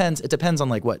 And it depends on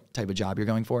like what type of job you're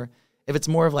going for. If it's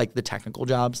more of like the technical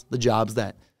jobs, the jobs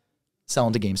that sell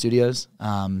into game studios,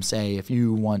 say if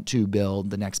you want to build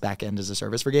the next backend as a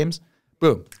service for games,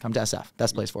 boom, come to SF.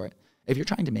 Best place for it. If you're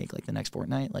trying to make like the next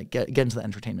Fortnite, like get into the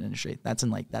entertainment industry. That's in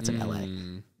LA.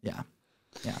 Yeah.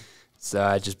 Yeah. So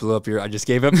I just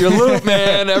gave up your loop,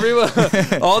 man. Everyone,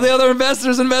 all the other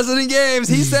investors invested in games.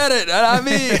 He said it, not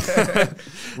me.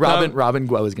 Robin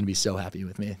Guo is going to be so happy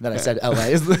with me that I said LA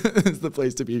is the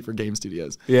place to be for game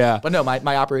studios. Yeah. But no,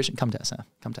 my operation, come to SF.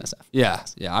 Come to SF. Yeah.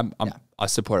 Yeah. I'm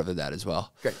supportive of that as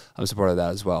well. Great. I'm supportive of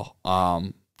that as well.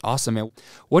 Awesome, man.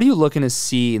 What are you looking to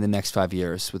see in the next 5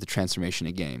 years with the transformation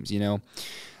of games? Jack,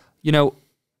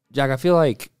 I feel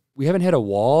like we haven't hit a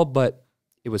wall, but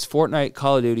it was Fortnite,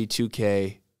 Call of Duty,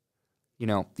 2K.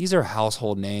 These are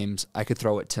household names. I could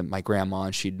throw it to my grandma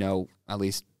and she'd know at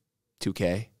least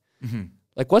 2K. Mm-hmm.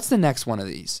 Like, what's the next one of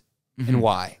these and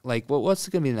why? Like, what's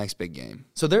going to be the next big game?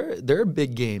 So there are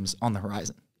big games on the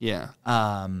horizon. Yeah.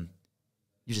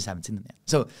 You just haven't seen them yet.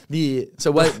 So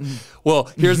what?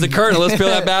 Well, here's the curtain. Let's peel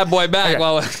that bad boy back.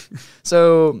 Okay.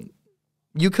 So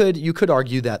you could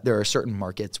argue that there are certain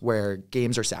markets where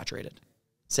games are saturated.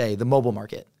 Say the mobile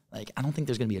market. Like, I don't think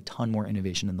there's going to be a ton more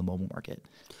innovation in the mobile market,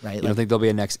 right? You don't think there'll be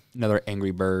another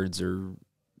Angry Birds or?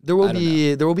 There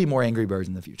will be more Angry Birds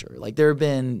in the future. Like there have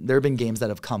been games that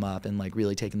have come up and like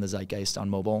really taken the zeitgeist on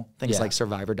mobile. Things like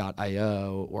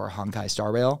Survivor.io or Honkai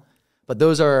Star Rail. But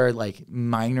those are like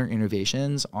minor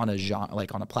innovations on a genre,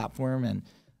 like on a platform, and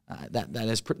that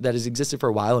has existed for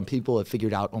a while, and people have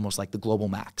figured out almost like the global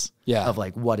max of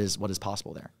like what is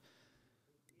possible there.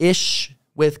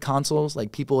 With consoles,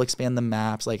 like people expand the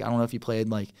maps. Like I don't know if you played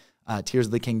like Tears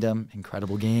of the Kingdom,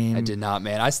 incredible game. I did not,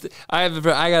 man. I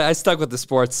stuck with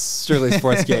the strictly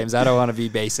sports games. I don't want to be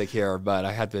basic here, but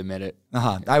I have to admit it.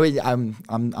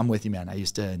 I'm with you, man. I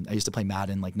used to play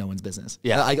Madden like no one's business.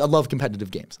 Yeah, I love competitive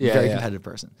games. I'm a very competitive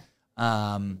person.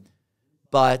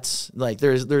 But like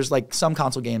there's like some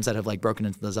console games that have like broken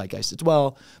into the zeitgeist as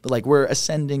well. But like we're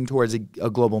ascending towards a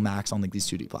global max on like these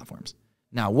 2D platforms.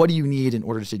 Now, what do you need in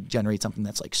order to generate something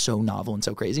that's like so novel and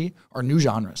so crazy? Are new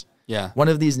genres. Yeah. One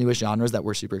of these newest genres that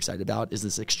we're super excited about is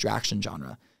this extraction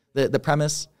genre. The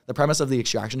premise of the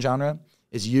extraction genre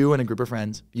is you and a group of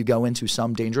friends, you go into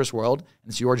some dangerous world,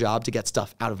 and it's your job to get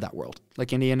stuff out of that world.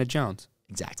 Like Indiana Jones.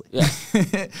 Exactly. Yeah.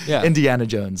 Yeah. Indiana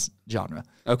Jones genre.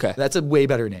 Okay. That's a way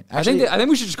better name. Actually, I think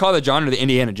we should just call the genre the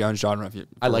Indiana Jones genre. If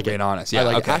I like being it. honest. Yeah. I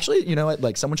like okay. it. Actually, you know what?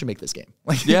 Like someone should make this game.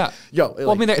 Like, yeah. Yo.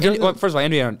 Well, like, I mean, first of all,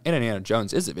 Indiana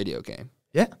Jones is a video game.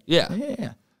 Yeah. Yeah.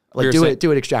 Yeah. Like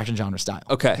do it extraction genre style.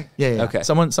 Okay. Yeah. Okay.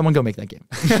 Someone go make that game.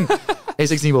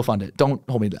 A16 will fund it. Don't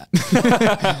hold me to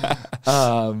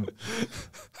that.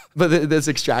 But this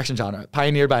extraction genre,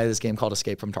 pioneered by this game called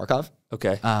Escape from Tarkov.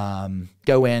 Okay.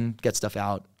 Go in, get stuff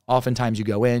out. Oftentimes you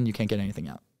go in, you can't get anything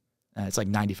out. It's like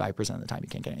 95% of the time you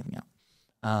can't get anything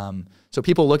out. So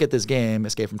people look at this game,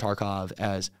 Escape from Tarkov,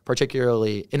 as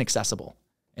particularly inaccessible.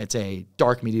 It's a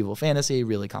dark medieval fantasy,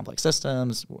 really complex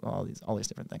systems, all these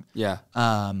different things. Yeah.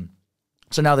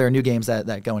 So now there are new games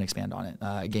that go and expand on it.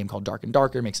 A game called Dark and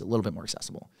Darker makes it a little bit more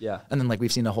accessible. Yeah. And then like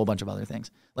we've seen a whole bunch of other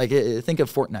things. Like think of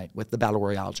Fortnite with the Battle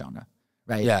Royale genre,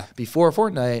 right? Yeah. Before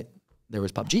Fortnite, there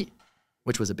was PUBG,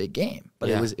 which was a big game, but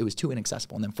Yeah. it was too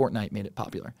inaccessible. And then Fortnite made it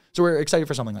popular. So we're excited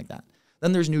for something like that.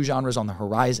 Then there's new genres on the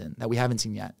horizon that we haven't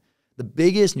seen yet. The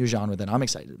biggest new genre that I'm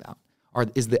excited about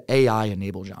is the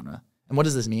AI-enabled genre. And what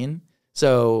does this mean?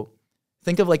 So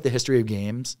think of like the history of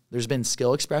games. There's been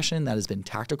skill expression that has been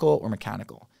tactical or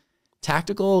mechanical.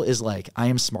 Tactical is like, I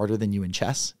am smarter than you in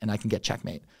chess and I can get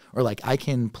checkmate. Or like, I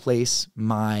can place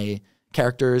my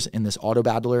characters in this auto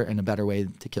battler in a better way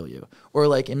to kill you. Or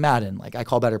like in Madden, like I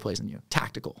call better plays than you.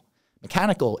 Tactical.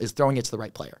 Mechanical is throwing it to the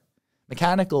right player.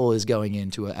 Mechanical is going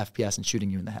into a FPS and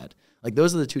shooting you in the head. Like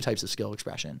those are the two types of skill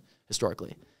expression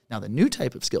historically. Now the new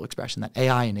type of skill expression that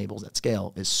AI enables at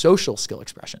scale is social skill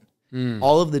expression.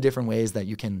 All of the different ways that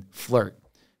you can flirt,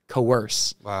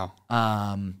 coerce,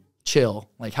 chill.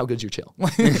 Like how good's your chill?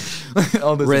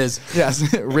 All this Riz.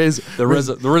 Yes. Riz. The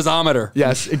Rizometer.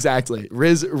 Yes, exactly.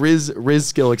 Riz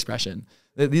skill expression.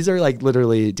 These are like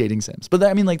literally dating sims. But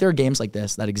I mean, like there are games like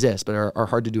this that exist, but are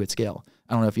hard to do at scale.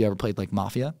 I don't know if you ever played like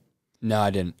Mafia. No,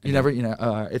 I didn't.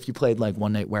 If you played like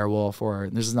One Night Werewolf, or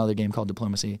there's another game called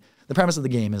Diplomacy. The premise of the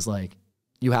game is like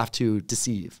you have to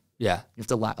deceive. Yeah. You have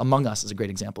to Among Us is a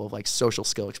great example of like social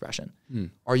skill expression.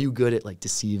 Are you good at like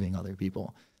deceiving other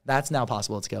people? That's now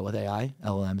possible at scale with AI,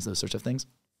 LLMs, those sorts of things.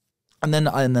 And then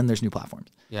there's new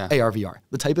platforms. Yeah. AR, VR.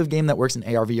 The type of game that works in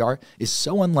AR, VR is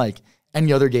so unlike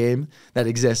any other game that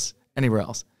exists anywhere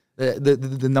else.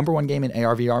 The number one game in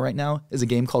AR, VR right now is a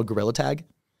game called Gorilla Tag.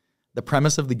 The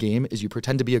premise of the game is you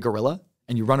pretend to be a gorilla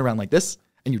and you run around like this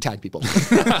and you tag people.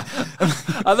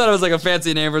 I thought it was like a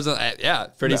fancy name or something. Yeah,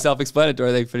 pretty self-explanatory.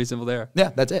 I think pretty simple there.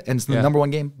 Yeah, that's it. And it's the number one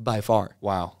game by far.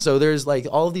 Wow. So there's like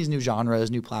all of these new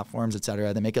genres, new platforms, et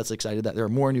cetera, that make us excited that there are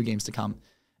more new games to come.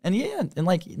 And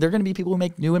like there are going to be people who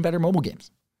make new and better mobile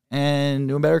games and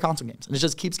new and better console games. And it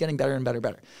just keeps getting better and better and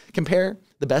better. Compare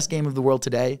the best game of the world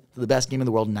today to the best game of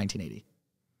the world in 1980.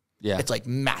 Yeah. It's like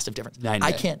massive difference.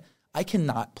 I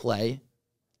cannot play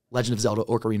Legend of Zelda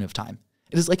Ocarina of Time.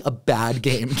 It is like a bad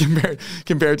game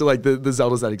compared to like the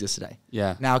Zeldas that exist today.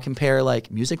 Yeah. Now compare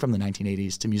like music from the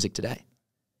 1980s to music today.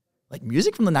 Like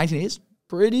music from the 1980s,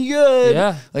 pretty good.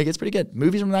 Yeah. Like it's pretty good.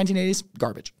 Movies from the 1980s,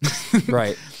 garbage.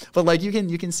 Right. But like you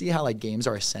can see how like games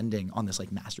are ascending on this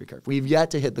like mastery curve. We've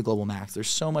yet to hit the global max. There's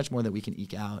so much more that we can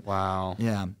eke out. Wow.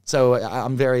 Yeah. So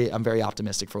I'm very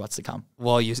optimistic for what's to come.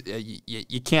 Well, you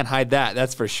can't hide that.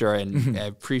 That's for sure. And I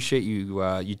appreciate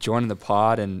you joining the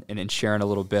pod and sharing a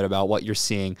little bit about what you're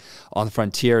seeing on the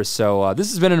frontier. So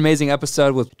this has been an amazing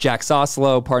episode with Jack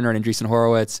Soslow, partner at Andreessen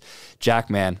Horowitz. Jack,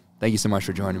 man, thank you so much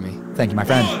for joining me. Thank you, my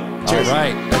friend. Cheers. All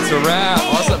right. That's a wrap.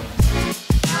 Awesome.